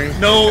in the morning?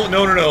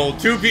 No.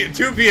 2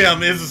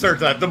 p.m. is the start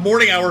time. The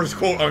morning hours,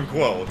 quote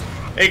unquote,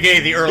 aka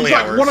the early It's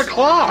like hours. 1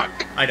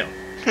 o'clock. I know.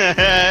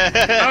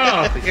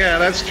 Oh, yeah,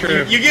 that's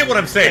true. You get what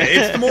I'm saying.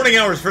 It's the morning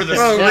hours for the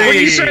Well, when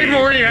you say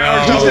morning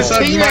hours, No. he's a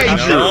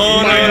teenager.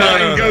 My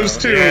mind goes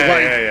to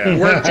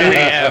work 10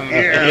 a.m.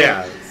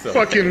 Yeah. So.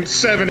 Fucking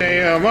 7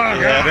 a.m. Oh,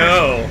 God.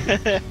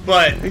 No.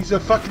 But He's a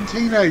fucking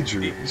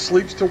teenager. He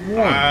sleeps till 1.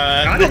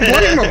 I don't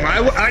blame him.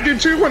 I do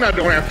too when I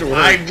don't have to work.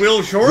 I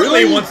will shortly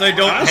Really? once I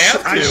don't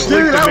have to. I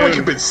Dude, I wake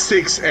noon. up at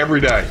 6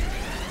 every day.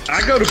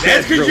 I go to bed.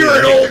 That's because really you're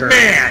an late, old Kirk.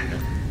 man.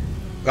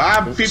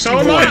 I'm 51. So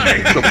am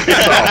I. So piss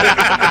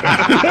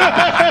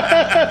off.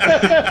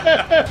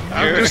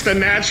 I'm just a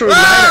natural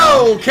night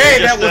owl. Okay,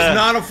 that Just, was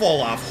not a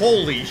fall off.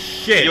 Holy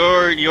shit.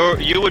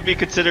 You would be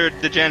considered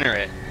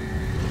degenerate.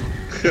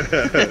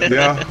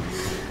 Yeah.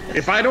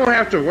 If I don't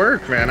have to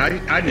work, man,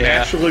 I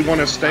naturally want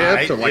to stay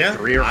up till like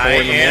 3 or 4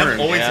 in the morning.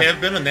 I always Yeah.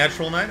 have been a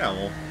natural night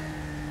owl.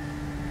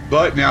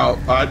 But now,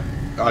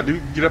 I do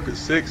get up at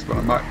 6, but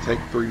I might take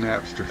 3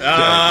 naps during the day.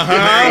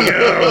 Uh-huh.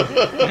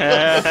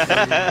 There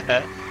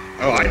you go.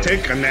 Oh, I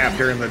take a nap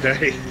during the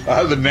day.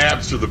 The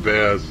naps are the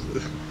best.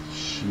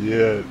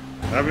 Shit.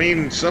 I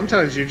mean,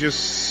 sometimes you're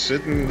just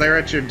sitting there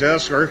at your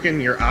desk working,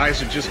 your eyes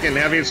are just getting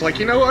heavy. It's like,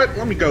 you know what?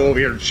 Let me go over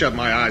here and shut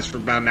my eyes for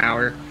about an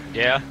hour.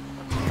 Yeah.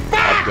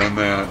 I've done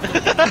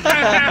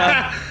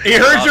that. He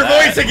heard your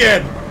voice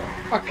again.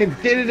 Fucking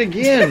did it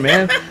again,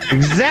 man.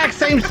 Exact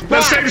same spot.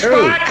 The same too.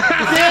 spot?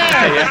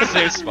 Yeah,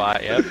 same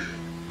spot. Yep.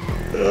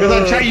 Because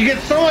I'm telling you, you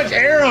get so much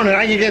air on it,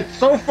 I can get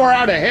so far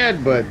out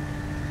ahead, but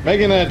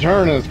making that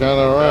turn is kind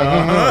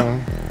of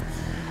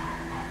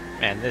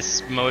Man,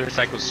 this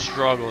motorcycle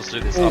struggles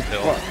through this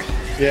uphill.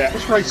 Yeah.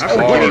 This race I is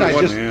forget What did hard,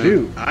 I just man.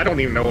 do? I don't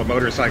even know what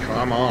motorcycle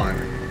I'm on.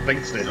 I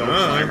think it's the Hill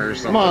Climber or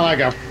something. I'm on like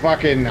a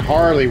fucking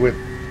Harley with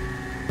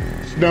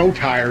snow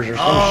tires or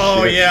some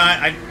Oh, shit. yeah,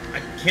 I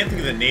can't think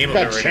of the name of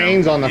Got it right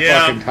chains now. on the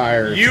fucking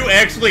tires. You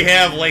actually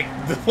have, like,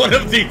 one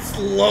of the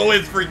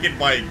slowest freaking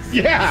bikes.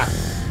 Yeah.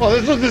 Well,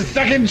 this was the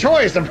second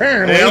choice,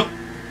 apparently. Yep.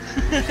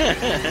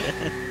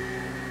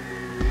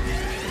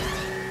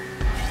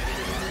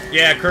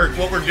 Yeah, Kirk,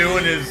 what we're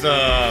doing is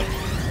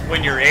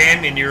when you're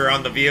in and you're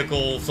on the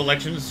vehicle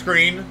selection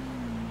screen,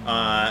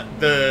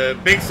 The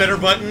big center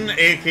button,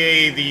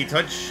 aka the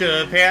touch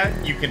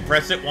pad, you can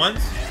press it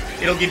once.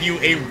 It'll give you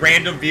a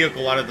random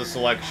vehicle out of the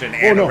selection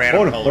and a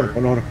random color.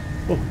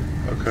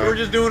 Okay. So we're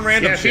just doing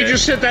random If shit. you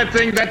just hit that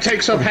thing, that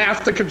takes up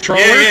half the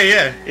controller.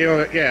 Yeah. You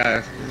know,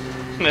 yeah.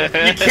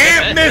 You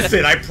can't miss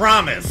it, I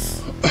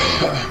promise.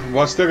 Well,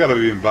 I still gotta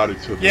be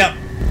invited to it. Yep.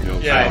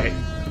 Yeah.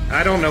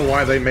 I don't know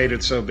why they made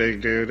it so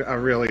big, dude. I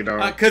really don't.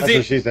 That's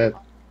what she said.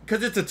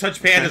 Because it's a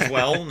touchpad as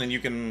well, and then you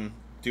can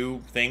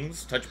do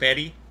things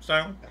touchpaddy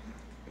style.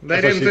 They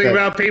didn't think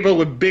about people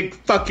with big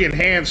fucking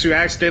hands who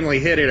accidentally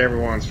hit it every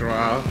once in a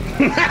while.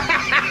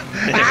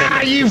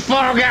 You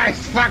Fall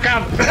Guys, fuck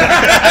up!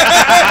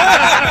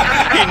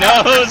 He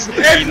knows.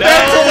 He knows.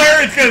 That's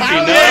hilarious because he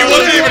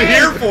wasn't even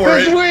here for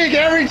This it. week,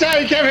 every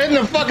time he kept hitting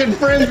the fucking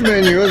friends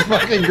menu, it was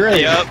fucking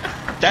great. Yep.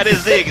 That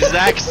is the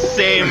exact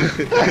same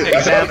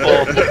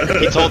example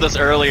he told us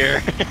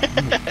earlier.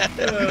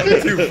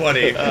 Too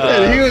funny.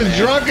 And he was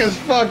drunk as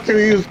fuck too.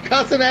 He was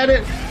cussing at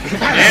it.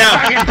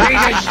 Yeah. Fucking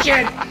piece of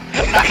shit.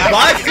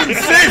 Box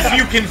insists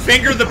you can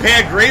finger the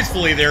pad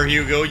gracefully there,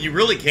 Hugo. You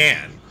really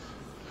can.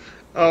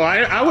 Oh,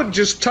 I would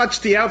just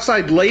touch the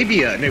outside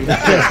labia and it would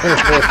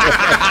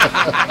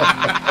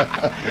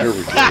There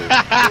we go.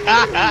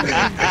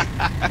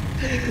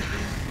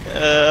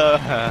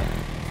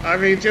 I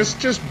mean,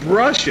 just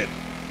brush it.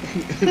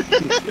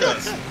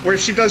 Where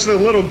she does the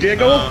little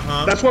giggle.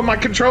 That's what my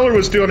controller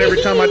was doing every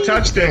time I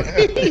touched it.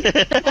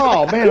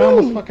 Oh man, I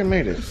almost fucking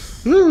made it.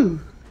 You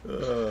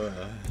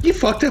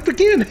fucked up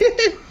again.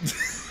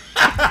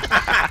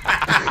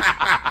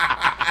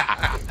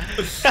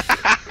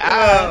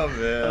 Oh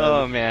man.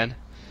 Oh man.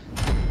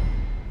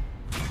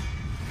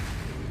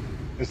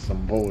 It's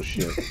some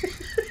bullshit.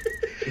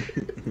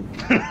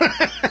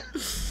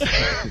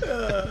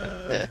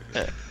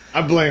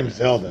 I blame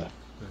Zelda.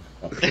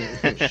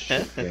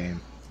 Shit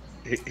game.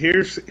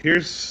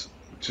 Here's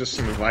just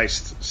some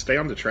advice. Stay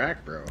on the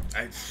track, bro.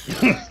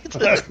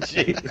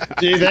 Gee,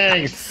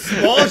 thanks.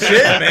 Small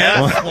shit,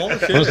 man. Small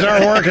shit. We'll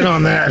start working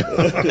on that.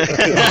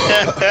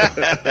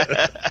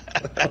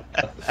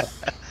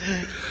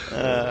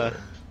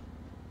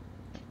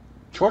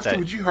 Twister,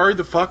 would you hurry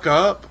the fuck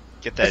up?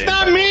 Get that. It's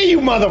not me, you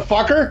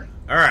motherfucker.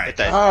 All right. Get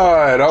that,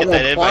 Alright, I get that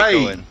want to invite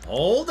play. going.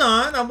 Hold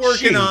on. I'm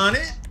working Jeez. on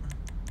it.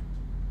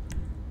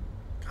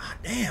 God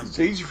damn. It's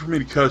easier for me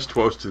to cuss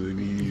Twister than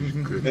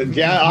you could.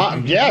 Yeah,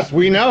 yes,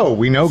 we know.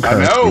 We know, Kirk.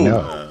 I know. We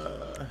know.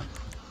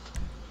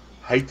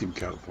 Hate them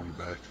California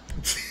back.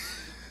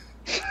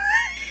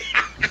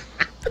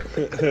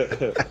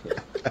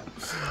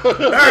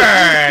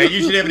 Alright,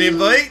 you should have an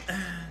invite.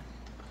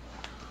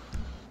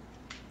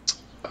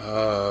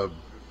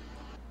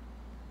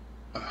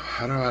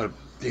 How do I?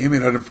 Damn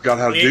it! I forgot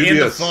how to do In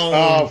the this. phone.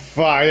 Oh,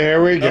 fuck.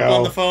 Here we Up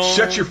on go. the phone.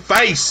 Shut your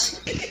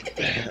face!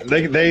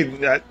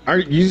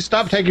 You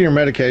stop taking your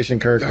medication,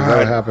 Kirk. Is that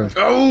what happened?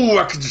 Oh,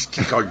 I could just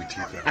kick all your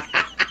teeth out.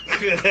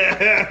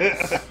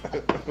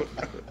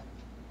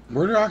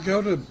 Where do I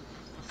go to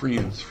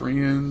friends?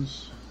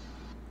 Friends?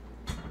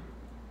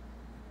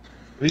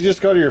 You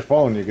just go to your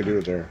phone. You can do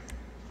it there.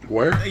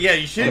 Where? Yeah,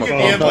 you should On get the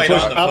the phone. invite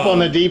Push on the up phone. on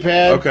the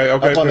D-pad. Okay,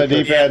 Up on the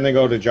okay. D-pad, and then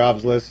go to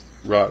jobs list.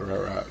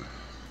 Right.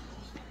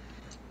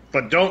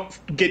 But don't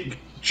get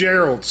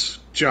Gerald's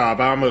job.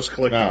 I almost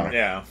clicked on it.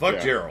 Yeah, fuck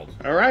Gerald.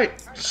 All right,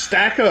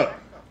 stack up.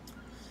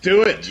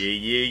 Do it.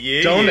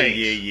 Yeah. Donate.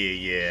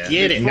 Yeah.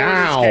 Get it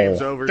Now.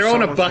 Throw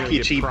in a buck,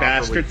 you cheap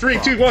bastard. 3,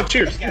 2, 1,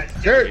 cheers.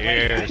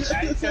 Cheers.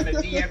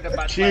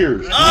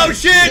 Cheers. Oh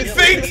shit,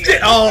 Finks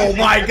did. Oh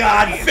my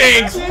god,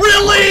 Finks,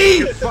 really?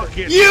 You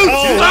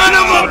son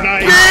of a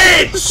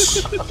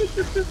bitch!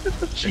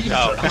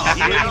 No.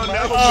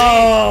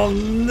 Oh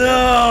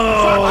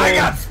no! I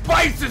got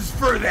spices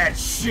for that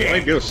There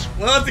you shit. go.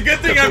 Well, it's a good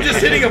thing I'm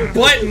just hitting a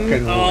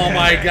button. Oh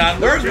my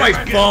god, where's my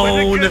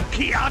phone?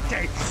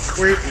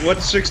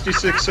 What's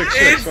 6666?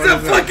 It's the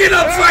fucking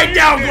upside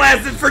down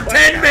glasses for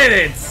 10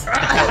 minutes.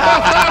 I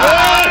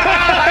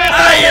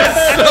am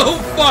so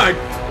fucked.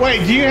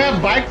 Wait, do you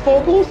have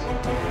bifocals?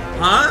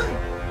 Huh?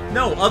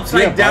 No,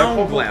 upside Yeah, down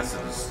bifocal.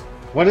 glasses.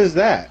 What is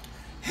that?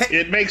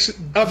 It makes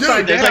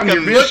upside Dude, down like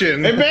your a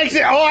vision. It makes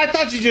it. Oh, I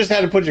thought you just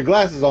had to put your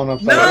glasses on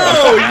upside down.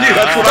 No, you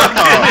That's what I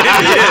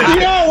thought. You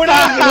know, when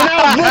I was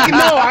looking,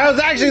 no, I was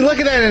actually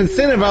looking at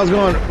incentive. I was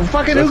going, well,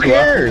 fucking, who That's what I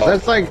cares? thought.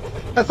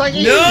 That's like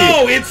easy.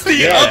 No, it's the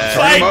Yeah.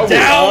 upside Turn 'em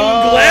down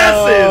over.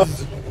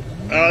 glasses.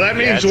 Oh, that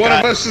means it's one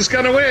of got- us is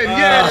gonna win.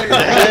 Yeah.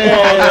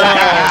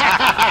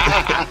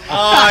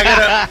 Oh, I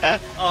gotta.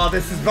 Oh,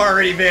 this is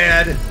already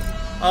bad.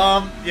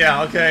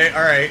 Yeah. Okay.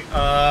 All right.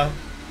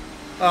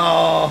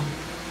 Oh.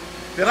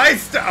 Did I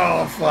start?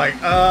 Oh, fuck.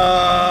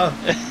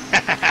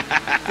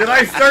 Did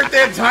I start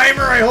that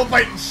timer? I hope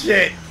I.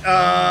 Shit.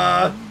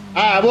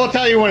 We'll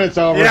tell you when it's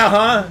over. Yeah,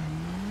 huh?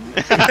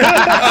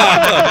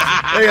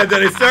 Hang on,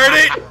 did I start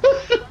it?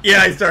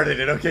 Yeah, I started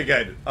it. Okay,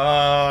 good.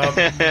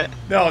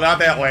 No, not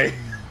that way.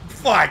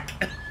 Fuck.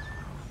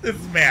 This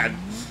is mad.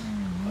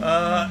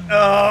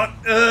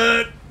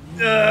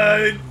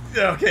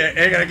 Okay,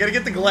 I gotta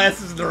get the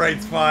glasses in the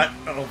right spot.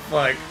 Oh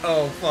fuck.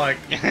 Oh fuck.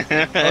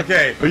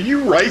 Okay. Are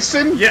you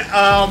racing?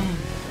 Yeah.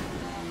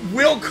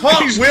 Will Cole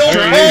He's in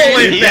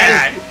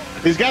that.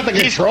 He's got the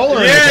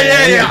controller.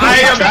 Yeah. I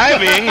am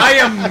driving. I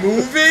am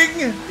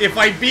moving. If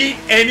I beat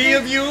any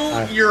of you,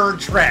 you're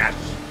trash.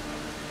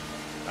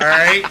 All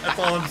right, that's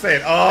all I'm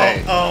saying.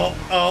 Oh.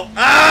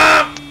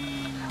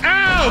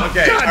 Ow!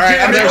 Okay. God All right,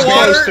 damn, I'm in there's the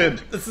water.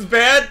 roasted. This is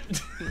bad.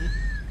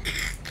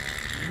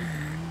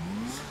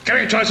 Come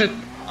here, touch it.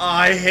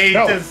 I hate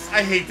this.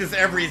 I hate this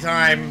every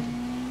time.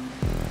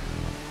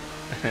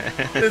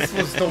 This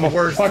was the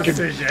worst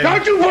decision.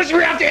 Don't you push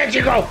me off the edge,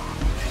 you go!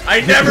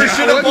 I never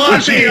should have bought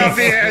pushing these. you off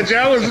the edge.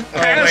 I was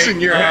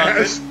passing your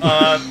ass.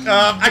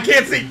 I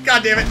can't see.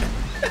 God damn it.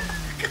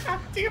 God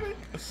damn it.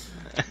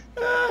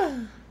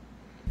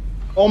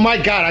 Oh my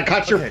god, I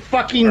caught your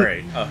fucking... All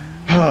right.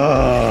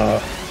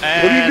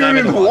 What are you doing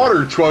in the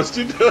water,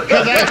 Trusted?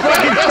 Because I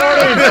fucking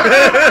started...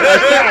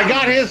 I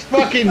got his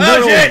fucking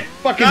shit.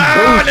 fucking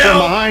boost from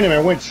behind him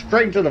and went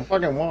straight to the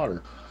fucking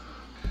water.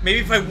 Maybe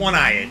if I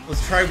one-eye it.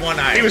 Let's try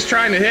one-eye. He was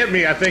trying to hit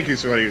me, I think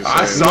is what he was saying.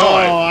 I saw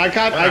it. I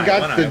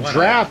got the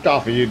draft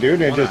off of you,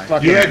 dude, and it just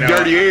fucking... You had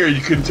dirty air, you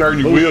couldn't turn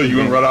your wheel, you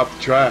went right off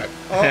the track.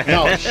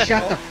 No,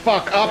 shut the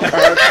fuck up, Kirk.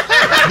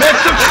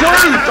 That's the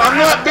truth! I'm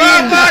not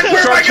being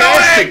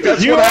sarcastic,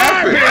 that's You what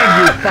are happened! big,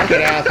 you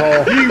fucking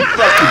asshole. You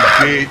fucking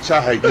bitch, I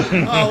hate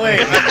you. Oh,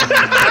 wait.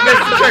 I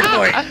missed the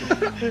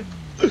checkpoint.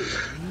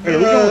 Here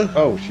we go.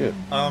 Oh, shit.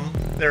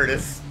 There it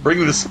is.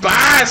 Bring the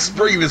spice!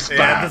 Bring the spice!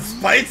 Yeah, the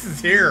spice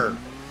is here.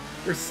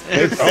 There's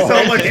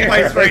so much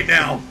spice right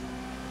now.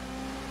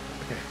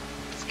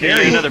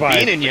 Getting another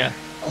bean in you.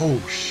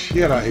 Oh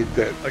shit, I hate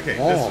that. Okay,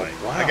 wall. this way.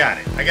 Wow. I got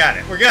it. I got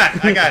it.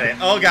 I got it.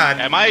 Oh god.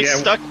 Am I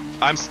stuck?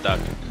 I'm stuck.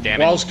 Damn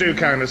it. Walls do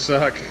kind of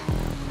suck.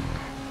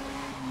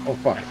 Oh,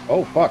 fuck.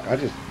 Oh, fuck. I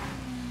just...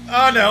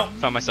 Oh no.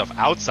 Found myself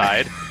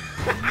outside.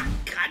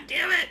 God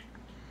damn it.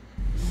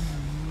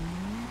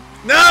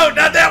 No,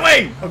 not that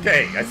way.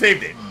 Okay, I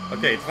saved it.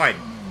 Okay, it's fine.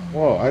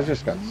 Whoa, I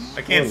just got...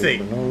 I can't see.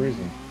 For no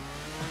reason.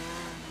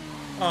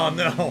 Oh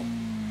no.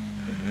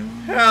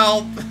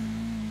 Help.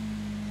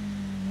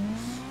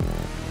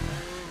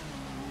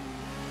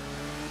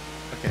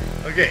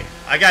 Okay,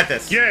 I got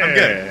this. Yeah. I'm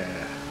good.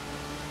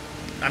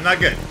 I'm not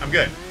good. I'm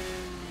good.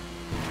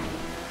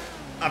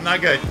 I'm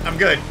not good. I'm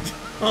good.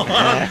 I'm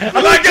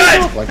not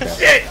good. Like that.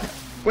 Shit.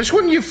 Which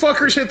one of you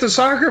fuckers hit the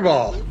soccer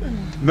ball?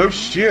 No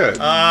shit.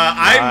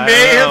 I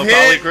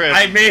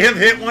may have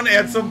hit one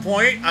at some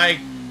point. I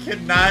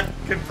cannot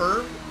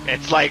confirm.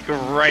 It's like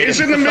right. It's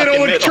in the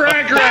middle of the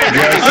track right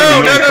now.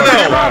 Oh no!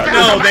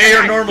 No, they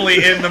are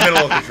normally in the middle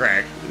of the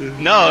track.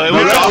 No, it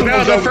was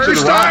No, the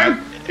first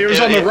time it was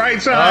on the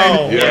right side.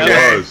 Oh, Yeah,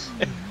 okay. it was.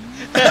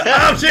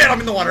 Oh shit!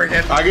 I'm in the water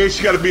again. I guess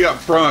you got to be up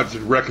front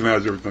to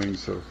recognize everything.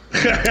 So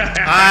If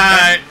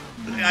I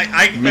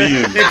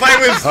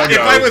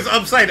I was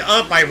upside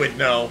up, I would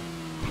know.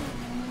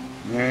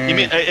 You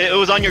mean it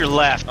was on your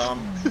left? Oh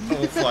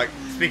fuck.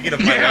 Speaking of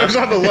my Yeah, I was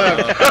left, on the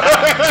left.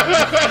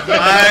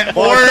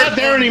 Well, it's not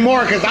there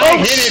anymore because I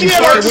hit him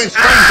before it went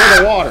straight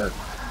to the water.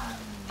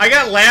 I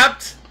got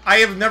lapped. I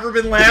have never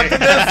been lapped in this,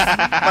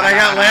 but I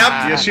got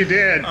lapped. Yes, you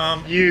did.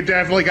 You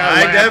definitely got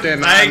lapped,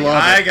 and I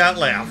love I it. got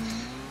lapped.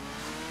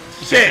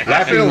 Shit.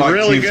 I feel like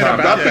really 10 good times.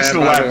 about I'm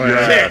fixing that, to by lap the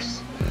your way. ass.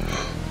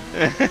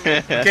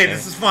 Okay,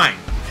 this is fine.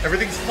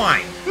 Everything's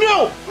fine.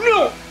 No!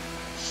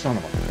 Son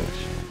of a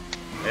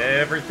bitch.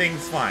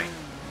 Everything's fine.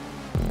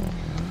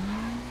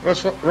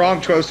 What's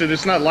wrong, Toasted?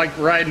 It's not like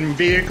riding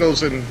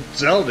vehicles in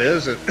Zelda,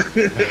 is it?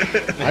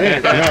 I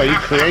didn't know you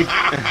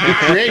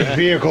create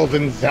vehicles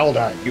in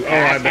Zelda. You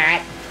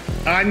asshat.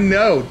 I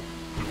know,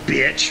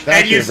 bitch.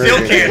 And you still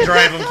can't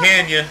drive them,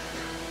 can you?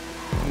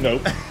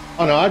 Nope.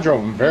 Oh no, I drove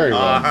them very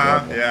well.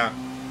 Yeah.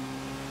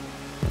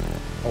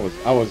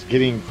 I was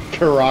getting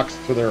Kiroks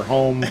to their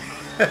home in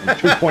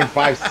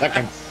 2.5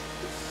 seconds.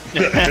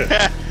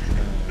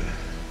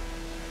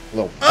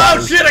 Oh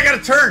shit! I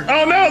gotta turn.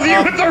 Oh no,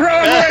 you hit the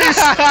wrong race.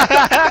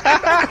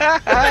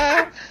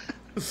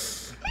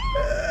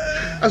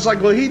 I was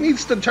like, well, he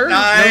needs to turn.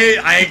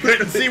 I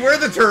couldn't see where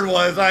the turn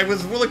was. I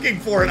was looking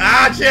for it.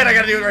 Ah shit! I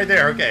gotta do it right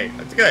there. Okay,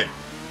 that's good.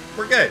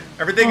 We're good.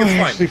 Everything is I fine.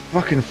 actually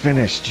fucking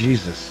finished.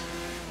 Jesus.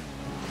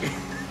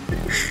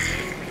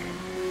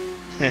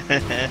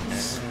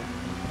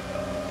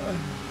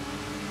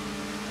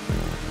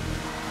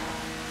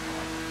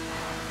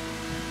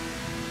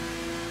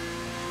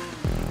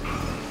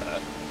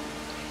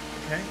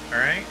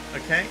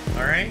 Okay,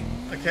 alright,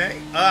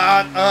 okay.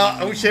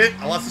 Oh shit,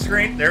 I lost the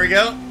screen. There we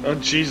go. Oh,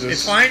 Jesus.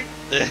 It's fine.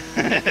 There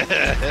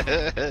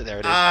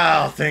it is.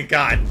 Oh, thank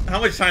God. How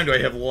much time do I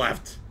have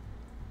left?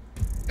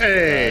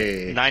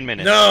 Hey. 9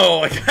 minutes.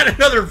 No, I got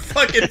another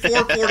fucking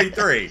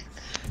 4:43.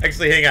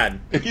 Actually, hang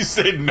on. You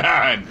said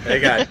 9.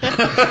 Hang on.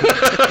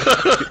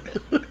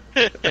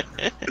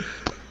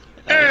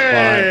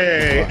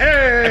 Hey.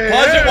 Hey.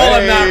 Pause it while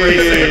I'm not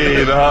racing.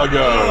 Hey,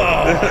 doggo.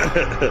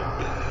 Oh.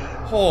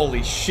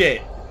 Holy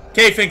shit.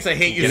 K thinks I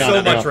hate you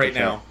so much right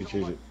now.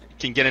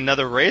 can get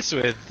another race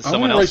with I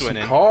someone want to else race some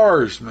winning.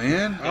 cars,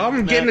 man. All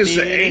I'm getting is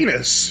the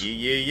anus.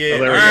 Yeah. Oh,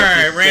 there All we go.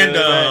 right,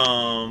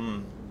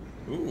 random.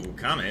 Ooh,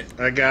 comment.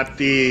 I got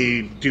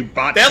the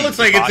Dubachi. That looks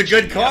like it's a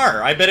good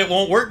car. I bet it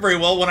won't work very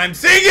well when I'm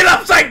seeing it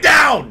upside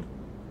down.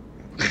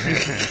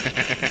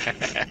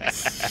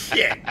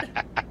 Shit.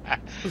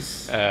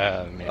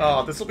 Man.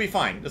 Oh, this will be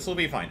fine. This will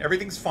be fine.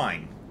 Everything's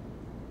fine.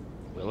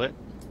 Will it?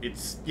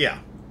 It's yeah.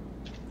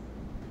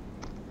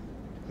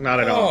 Not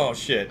at all. Oh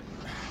shit.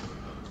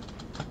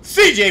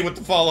 CJ with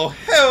the follow.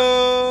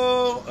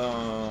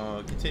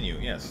 Hello. Continue.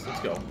 Yes, let's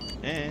go.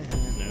 And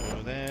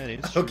no, that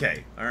is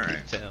Okay. All right.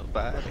 tell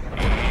by the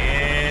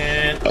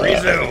And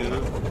resume.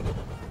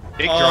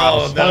 big Oh,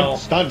 drops. no.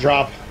 Stunt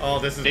drop. Oh,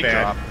 this is Big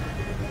bad. drop.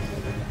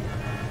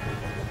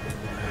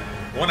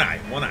 One eye.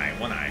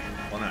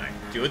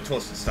 Do it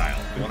Twisted style.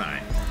 One eye.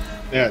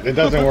 Yeah, it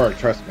doesn't work.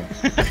 Trust me.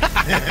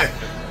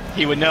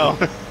 He would know.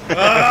 Oh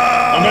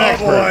an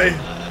expert. boy.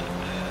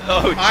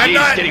 Oh, I'm jeez,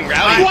 not- getting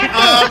rowdy. What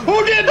the?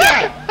 Who did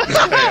that?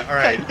 Okay, all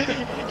right.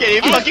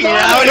 Getting fucking It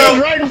rowdy. was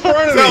right in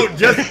front of So me.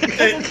 just,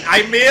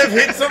 I may have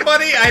hit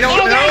somebody. I don't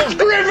Oh, that's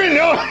know. Griffin.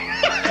 No.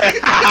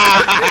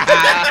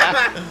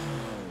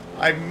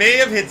 I may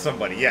have hit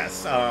somebody.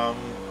 Yes.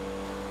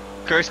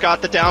 Kirk's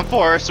got the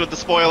downforce with the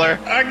spoiler.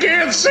 I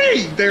can't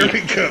see. There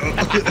we go.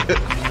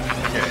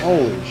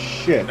 Holy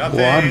shit. Nothing.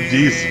 Well, I'm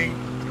decent.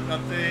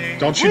 Nothing.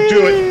 Don't you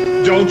do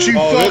it. Don't you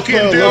Oh, fucking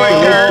this do little it.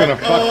 look's gonna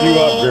fuck you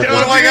up, Griffin.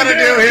 What do I gotta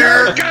do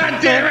here? God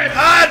damn it.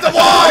 Ah, it's a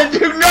wall. Do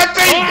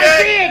nothing. Oh, I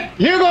see it.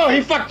 Hugo,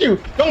 he fucked you.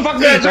 Don't fuck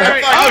me. That's sir.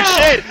 right. Oh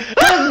shit!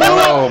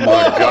 Oh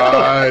my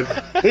god.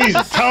 He's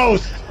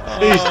toast.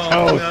 He's Oh,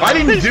 toast. no. I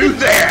didn't do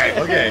that.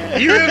 Okay.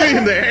 You hit me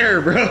in the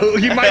air, bro.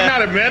 You might not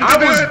have meant to I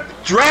do was it.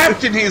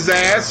 drafting his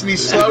ass and he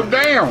slowed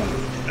down.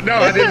 No,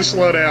 I didn't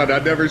slow down. I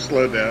never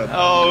slowed down.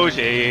 Oh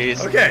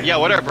jeez. Okay. Yeah,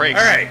 what are brakes?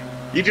 All right.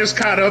 You just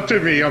caught up to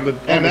me on the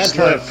And the that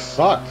slip. turn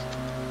sucked.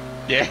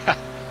 Yeah.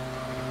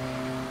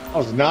 I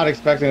was not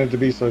expecting it to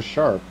be so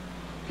sharp.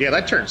 Yeah,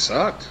 that turn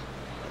sucked.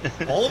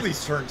 All of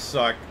these turns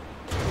suck.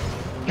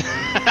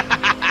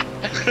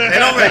 They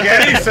don't make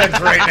any sense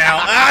right now.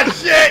 Ah,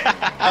 shit!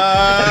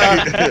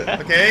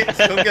 Okay,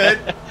 still good.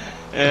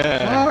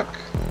 Fuck.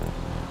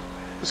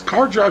 This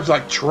car drives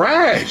like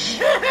trash.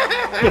 I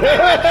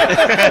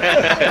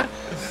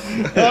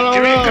don't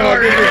Give me a know.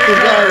 car. I think it's the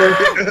driver.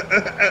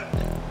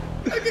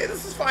 Okay,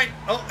 this is fine.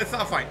 Oh, it's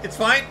not fine. It's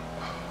fine.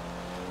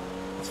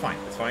 It's fine.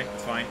 It's fine.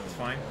 It's fine. It's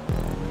fine.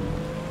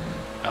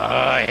 Oh,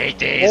 I hate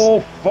these.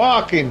 Oh,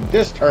 fucking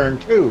this turn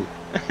too.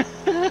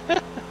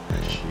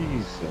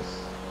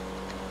 Jesus.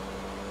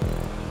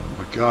 Oh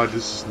my god,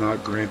 this is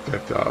not Grand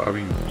Theft Auto. I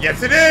mean,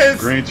 Yes, it is.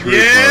 Gran Turismo.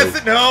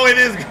 Yes, no, it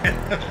is.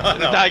 No,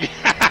 no.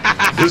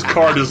 this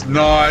car does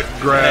not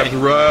grab the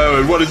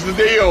road. What is the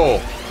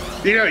deal?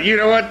 You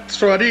know what's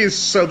funny?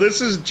 So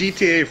this is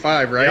GTA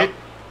 5, right? Yep.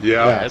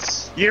 Yeah.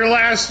 Yes. Your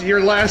last Oh,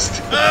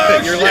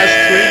 tweet,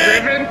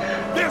 Griffin.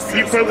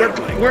 You put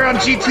we're on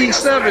GTA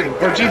 7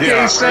 or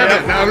GTA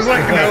 7. And I was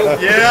like, no.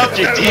 Yep.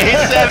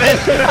 GTA 7.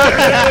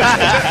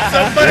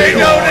 Somebody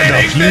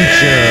donating me.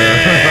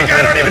 I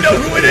don't even know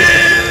who it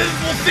is.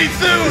 We'll see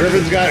soon.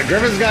 Griffin's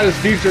got his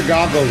future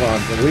goggles on,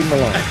 so leave him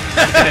alone.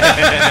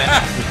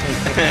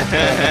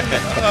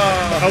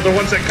 Oh, the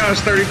ones that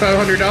cost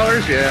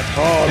 $3,500? Yeah.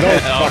 Oh,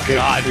 those Oh, fucking,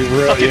 God.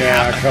 really,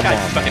 yeah, come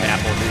on, Fucking man.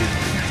 Apple, dude.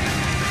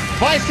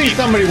 If I see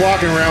somebody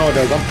walking around with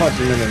those, I'm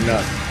punching him in the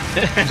nuts.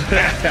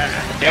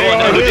 They won't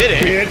know who this did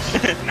it. bitch.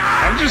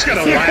 I'm just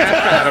gonna laugh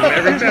at him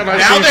every time I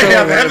Now see they someone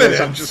have with this, evidence.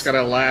 I'm just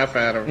gonna laugh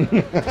at him.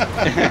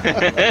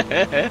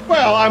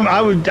 Well,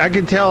 I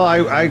could tell.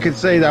 I could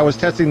say that I was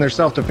testing their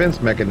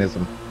self-defense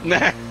mechanism.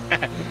 It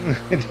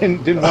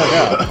didn't work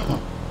out.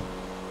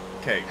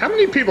 Okay. How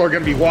many people are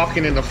gonna be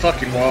walking in the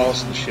fucking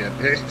walls and shit?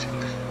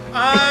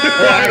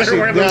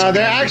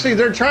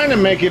 They're trying to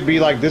make it be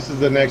like this is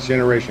the next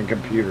generation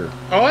computer.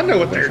 Oh, I know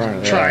what they're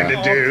trying trying to-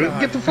 to do. Oh,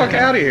 God. Get the fuck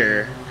out of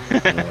here.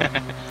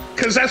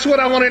 Because that's what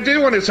I want to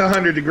do when it's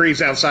 100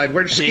 degrees outside.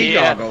 Wear ski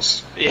Yeah.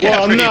 goggles. Yeah,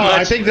 Well, pretty no, much.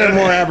 I think they're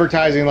more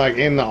advertising like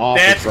in the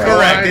office. That's right?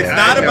 correct. It's I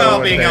not know about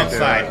what being they're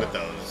outside doing. with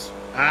those.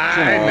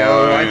 I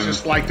know. I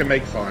just like to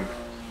make fun.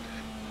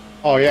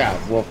 Oh yeah.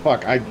 Well,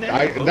 fuck.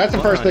 That's the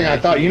first thing I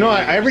thought. You know,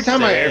 every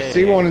time I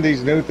see one of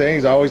these new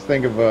things, I always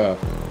think of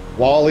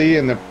Wall-E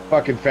and the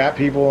fucking fat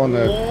people on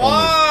the.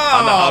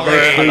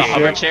 on the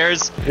hover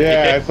chairs.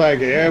 Yeah, it's like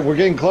we're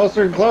getting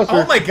closer and closer.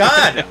 Oh my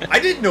god! I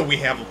didn't know we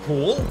have a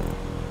pool.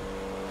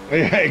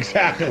 Yeah,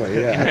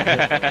 exactly.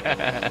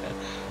 Yeah.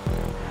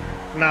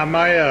 Now,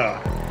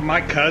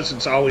 my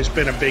cousin's always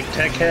been a big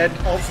tech head.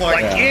 Oh fuck!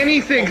 Like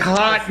anything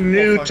hot,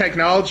 new,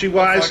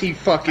 technology-wise, he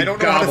fucking I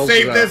don't know how to gobbles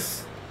save it up.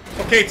 this.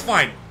 Okay, it's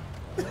fine.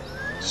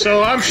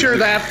 So I'm sure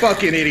that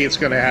fucking idiot's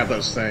gonna have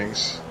those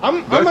things.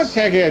 I'm a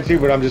tech head too,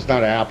 but I'm just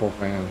not an Apple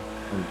fan.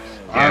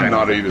 I'm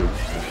not either.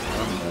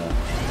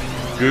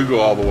 Google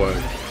all the way.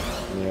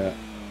 Yeah.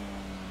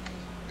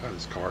 God,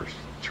 this car's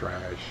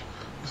trash.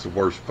 It's the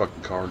worst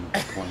fucking car in the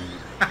planet.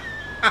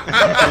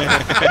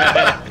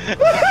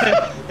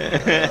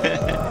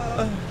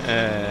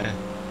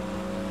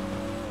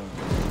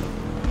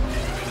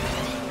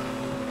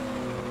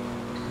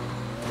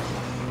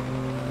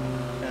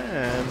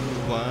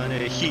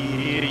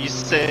 hear you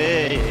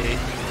say.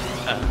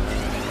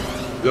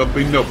 There'll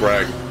be no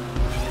bragging.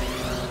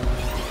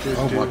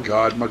 Oh my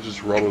God! I might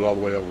just roll it all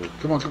the way over.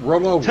 Come on,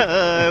 roll over.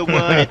 I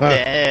want it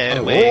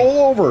that way. Roll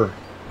over.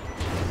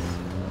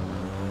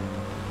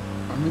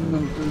 I'm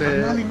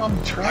not even on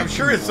the track. I'm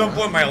sure at some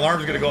point my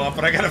alarm's gonna go off,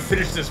 but I gotta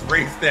finish this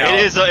race now. It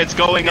is. It's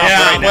going off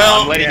Yeah, right now.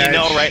 well, I'm letting you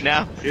know right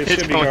now. It It's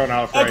should be going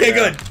off right Okay,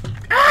 now. good.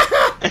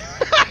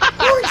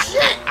 Holy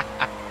shit!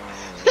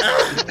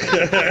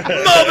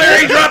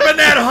 Mulberry dropping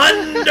that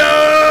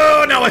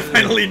hundo! Now I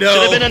finally know.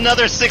 Should have been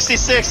another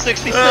 66,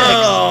 66.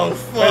 Oh,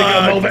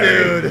 fuck,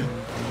 Mulberry. dude.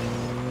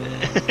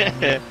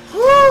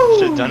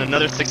 Should have done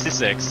another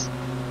 66.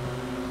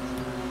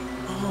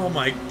 Oh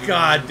my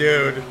god,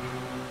 dude.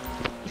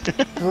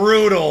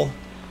 Brutal.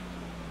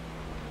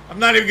 I'm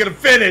not even gonna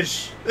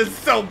finish. This is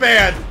so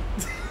bad.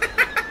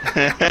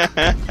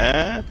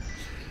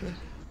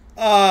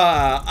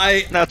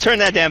 Now turn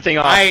that damn thing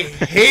off. I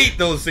hate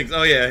those things.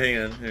 Oh yeah, hang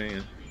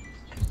on.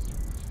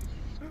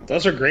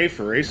 Those are great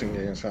for racing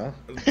games, huh?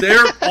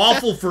 They're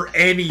awful for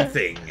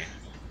anything.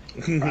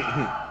 Do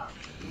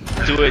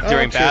it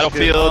during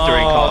Battlefield,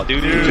 during Call of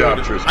Duty. Good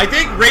job, Tristan. I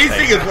think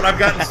racing is what I've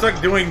gotten stuck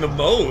doing the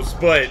most,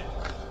 but...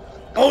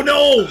 Oh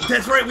no!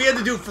 That's right, we had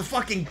to do it for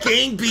fucking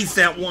Gang Beasts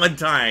that one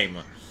time!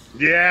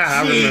 Yeah,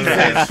 I Jesus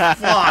remember.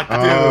 fuck, dude!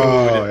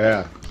 Oh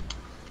yeah.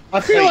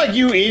 I feel like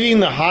you eating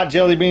the hot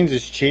jelly beans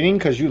is cheating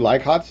because you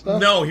like hot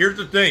stuff. No, here's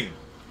the thing.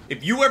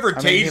 If you ever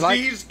mean, taste you like-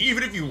 these,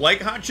 even if you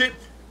like hot shit,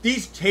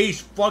 these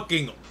taste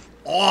fucking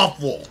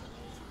awful.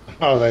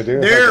 Oh, they do.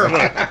 They're...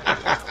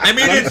 I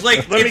mean, it's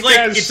like, let me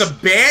guess. it's a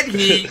bad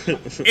heat,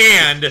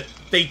 and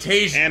they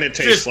taste... And it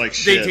tastes like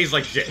shit. They taste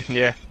like shit.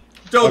 Yeah.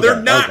 So Okay,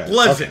 they're not okay,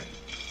 pleasant.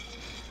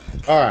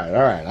 All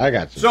right. I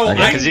got you. So I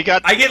got Because you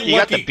got I get you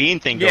got lucky. the bean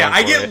thing Yeah, going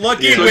I for get it.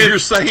 lucky So with... you're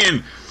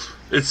saying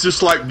it's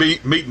just like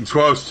meat and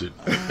toasted.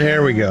 you.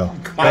 There we go.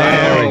 Oh,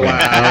 There we go. wow.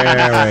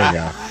 There we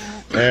go.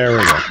 There we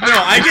go. No,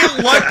 I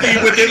get lucky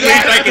with at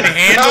least I can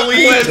handle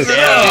these.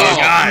 Oh,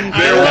 God.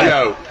 There we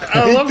go.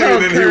 I love how He's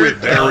doing it here with,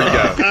 Kirk. there we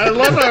go. I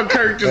love how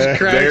Kirk just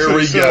cracks There we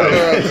himself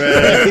go. up, man.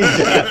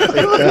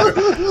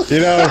 You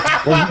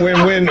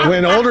know,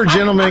 when older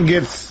gentlemen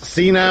get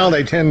senile,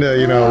 they tend to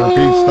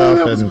repeat stuff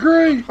That was and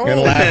great.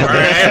 and laugh. All right,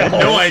 I have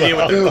no idea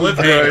what the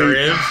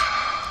cliffhanger is.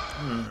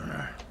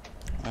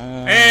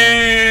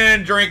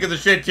 And drink of the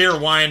shit tier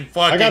wine.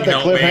 Fucking I got the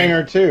help me.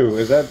 cliffhanger too.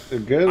 Is that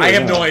good? I or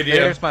have not? no idea.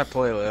 There's my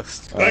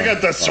playlist. I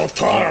got the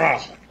Sultana.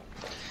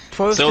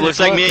 So it looks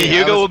like me and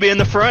Hugo will be in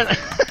the front.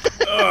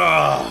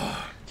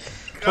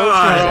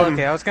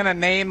 Okay, I was gonna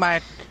name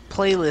my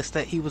playlist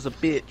that he was a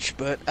bitch,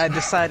 but I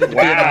decided to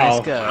be a Wow.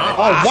 nice guy.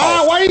 Oh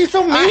wow! Why are you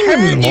so mean to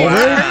me, Mulder?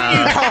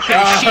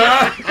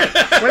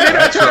 When did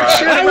I talk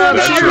shit I about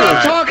was you?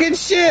 talking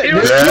shit. It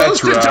was That's close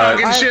to right.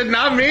 talking shit,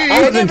 not me.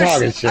 I wasn't Never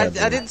talking s-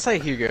 shit. I didn't say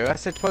Hugo. I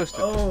said posted.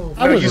 Oh,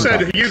 No, you wasn't said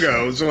talking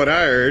Hugo is what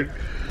I heard.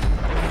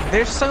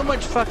 There's so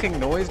much fucking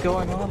noise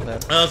going on though.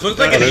 so it looks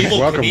like an evil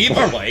Welcome.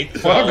 Knievel light.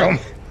 So.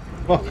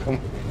 Welcome.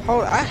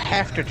 Hold on, I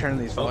have to turn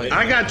these volumes.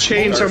 I got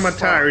chains on my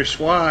tires.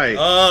 Why?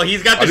 Oh,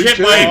 he's got the I do shit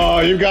too. bike. Oh,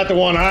 you got the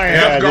one I Yeah,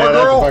 had. Yeah,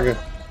 gargoyle? that's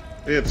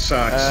fucking, It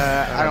sucks.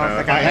 I don't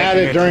think I I'm had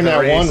making it during to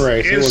the that one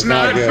race. It It's was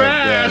not good.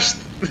 fast.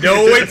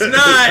 No, it's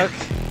not.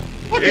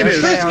 Fucking It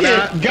is Tristan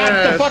not got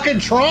fast. the fucking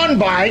Tron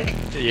bike.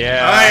 Oh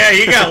Yeah. yeah,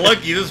 he got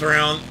lucky this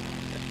round.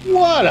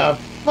 What a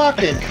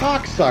fucking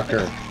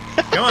cocksucker.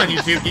 Come on,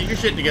 you two, get your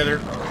shit together.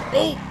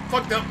 Oh,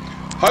 fucked up.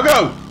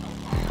 Hugo,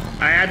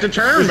 I had to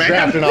turn, Who's man.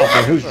 drafting off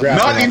me? Who's drafting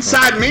off not me?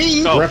 inside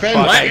me. Oh, Griffin?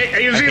 fuck. What?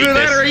 It was I either hate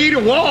that this. or eat a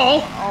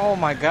wall. Oh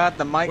my god,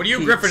 the mic. What are you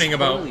keeps- griffining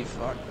about? Holy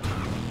fuck.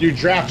 You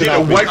drafted Get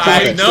off me. away from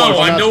I it. know,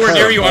 I'm That's nowhere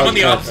near Kirk. you. I'm on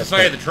the That's opposite Kirk.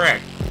 side of the track.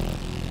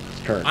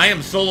 That's Kirk. I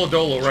am solo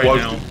dolo right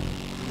Close now.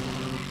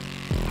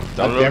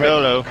 God damn it,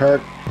 Dolo.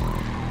 Kirk.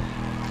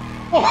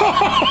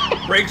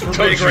 Brakes were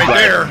Don't big you right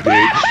back, there.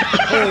 bitch.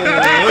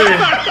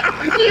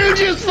 You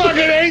just fucking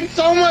ate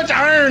so much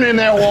iron in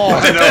that wall.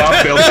 I know,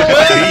 I felt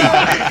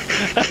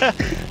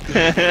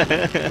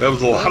it. That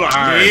was a lot of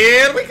iron.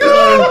 Here we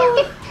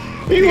go.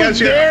 He got was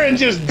your- there and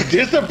just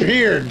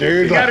disappeared,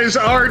 dude. He got his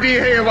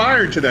RDA of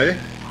iron today.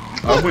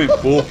 I went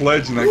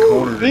full-fledged in that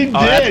corner. He did,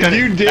 Oh, that's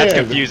you did. That's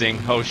confusing.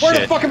 Oh Where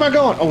shit. the fuck am I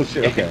going? Oh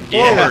shit, okay.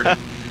 Forward.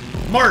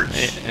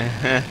 March.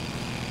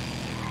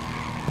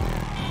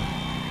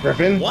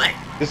 Griffin, What?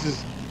 this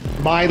is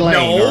my lane,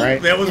 No,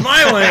 alright? that was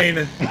my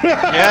lane.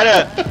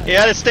 You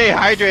gotta stay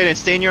hydrated and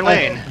stay in your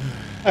lane.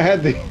 I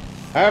have the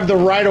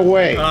right of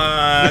way. No.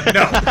 What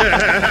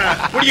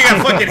do you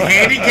got, fucking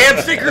handicap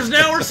stickers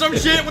now or some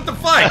shit? What the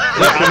fuck?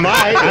 I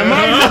might,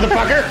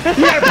 motherfucker.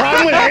 You got a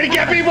problem with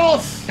handicapped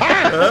people?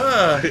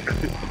 Huh?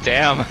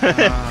 Damn.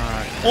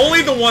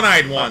 Only the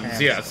one-eyed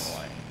ones, yes.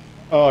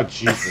 Oh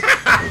Jesus.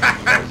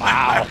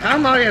 Wow. How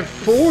am I at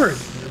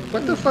fourth?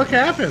 What the fuck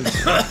happened?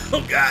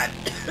 Oh, God.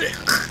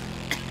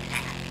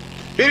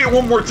 Hit it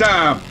one more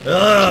time.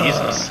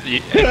 Jesus.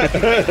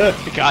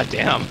 God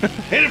damn.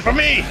 Hit it for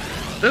me.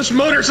 This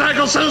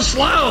motorcycle's so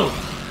slow.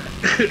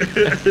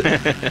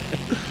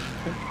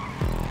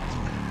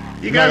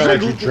 You guys are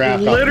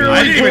literally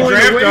I didn't even pulling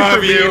draft away off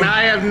from me, you. and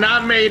I have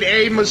not made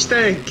a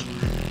mistake.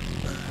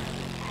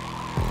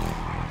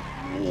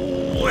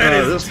 Ooh, that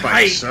is this bike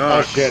tight.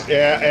 sucks. Oh shit!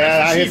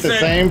 Yeah, I hit the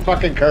same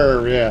fucking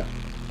curve. Yeah.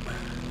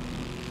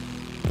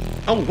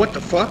 Oh, what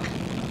the fuck?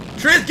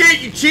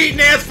 Trisket, you cheating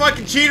ass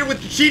fucking cheater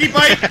with the cheaty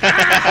bike.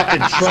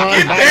 Fucking Tron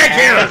Get back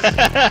here.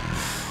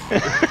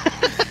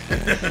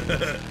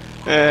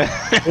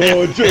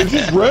 Oh, it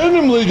just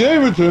randomly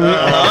gave it to me.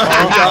 That's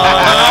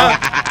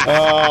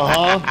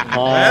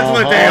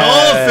what they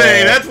all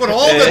say. That's what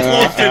all the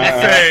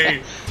Wolfstons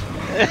say.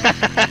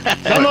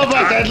 Some of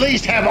us at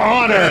least have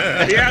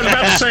honor. Yeah, I was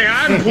about to say,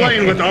 I'm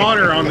playing with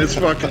honor on this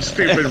fucking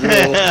stupid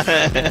rule.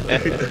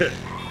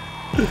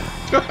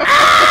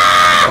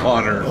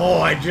 Honor. Oh,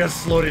 I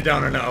just slowed it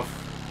down enough.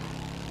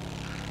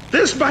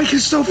 This bike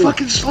is so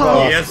fucking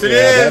slow. Yes, it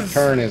That is.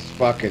 turn is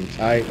fucking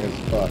tight as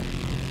fuck.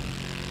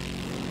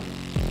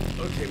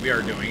 Okay, we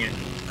are doing it.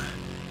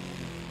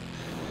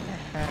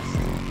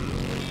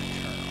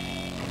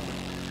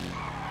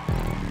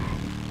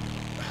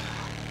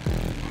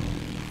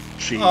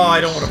 Jeez. Oh,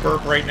 I don't want to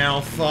burp right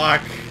now.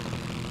 Fuck.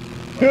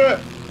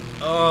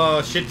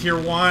 Oh, shit tier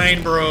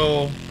wine,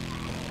 bro.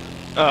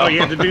 Oh, you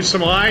had to do some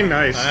line?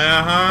 Nice.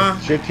 Uh-huh.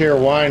 Shit tier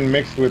wine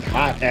mixed with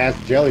hot ass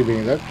jelly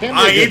beans. That can't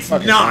be a good It's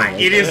fucking not. thing.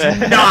 It is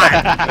not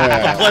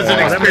a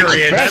pleasant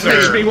experience. That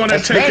makes me want to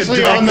take a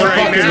Especially dump on the right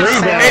fucking now.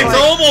 rebound. It's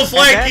almost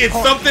like that it's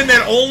point- something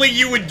that only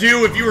you would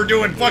do if you were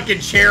doing fucking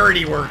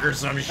charity work or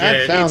some shit.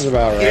 That sounds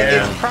about right.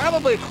 It's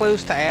probably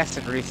close to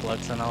acid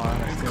reflux in all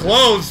honesty.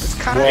 Close.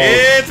 kinda-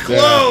 It's Yeah.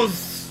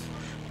 close.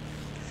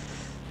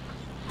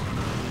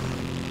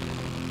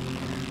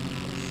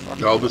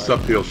 All this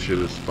uphill shit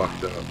is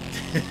fucked up.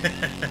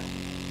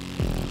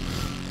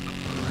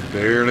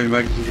 Barely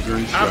make it to the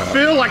green I shot.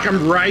 feel like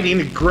I'm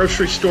riding a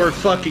grocery store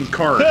fucking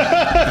cart.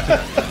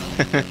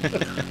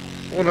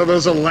 One of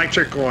those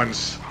electric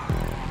ones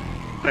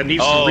that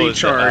needs Oh, to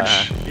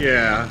recharge.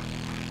 Yeah.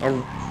 The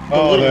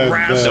little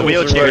rascals the or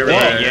wheelchair whatever.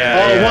 thing, Oh,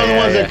 yeah. one of the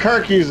ones that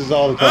Kirk uses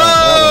all the time.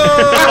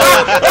 Oh!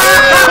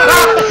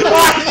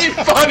 You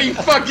funny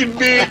fucking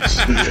bitch!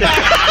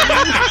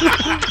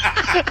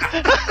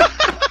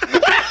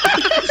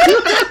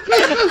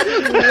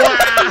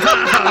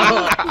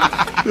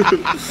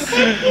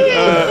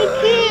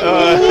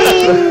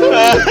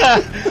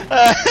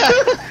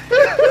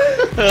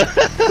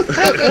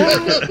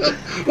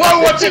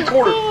 Whoa, what's in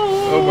quarter?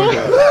 Oh my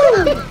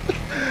god.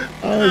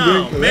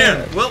 Oh,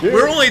 man. Well,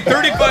 we're only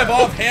 35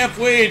 off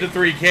halfway to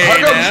 3K How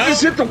come you now.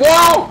 just hit the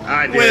wall?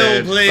 I Well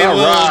did. played, All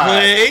well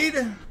right.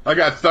 played. I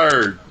got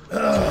third.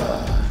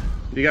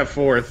 You got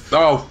fourth.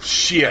 Oh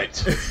shit.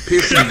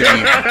 Pissing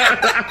damn.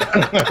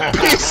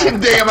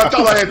 Pissing damn, I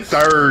thought I had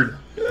third.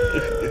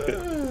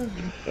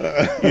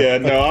 Yeah,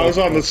 no, I was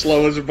on the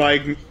slowest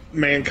bike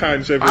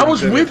mankind's ever I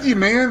was invented. with you,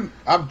 man.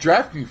 I've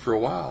drafted you for a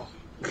while.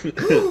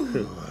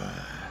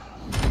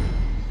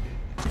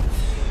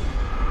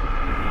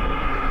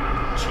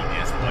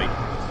 Cheap-ass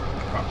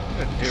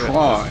bike.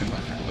 Tron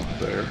up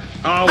there.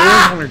 Oh,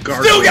 we're on a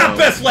guard. Still got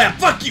best lap.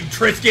 Fuck you,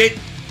 Trisket.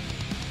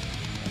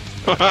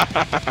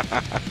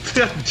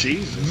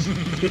 Jesus.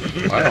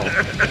 Wow.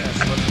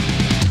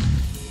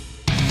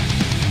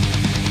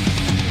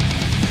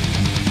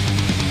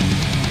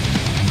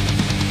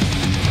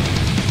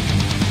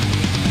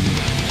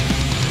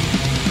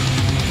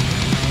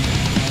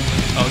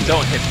 Oh,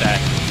 don't hit that.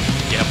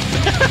 Yep.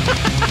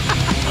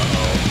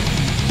 Uh-oh.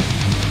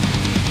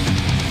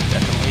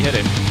 Definitely hit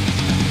it.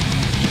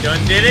 You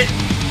done did it?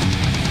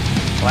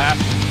 Clap.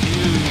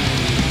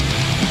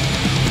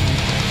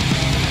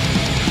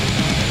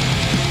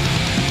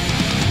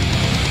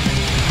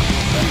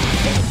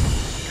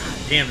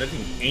 Damn, that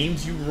thing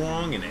aims you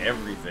wrong and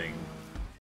everything.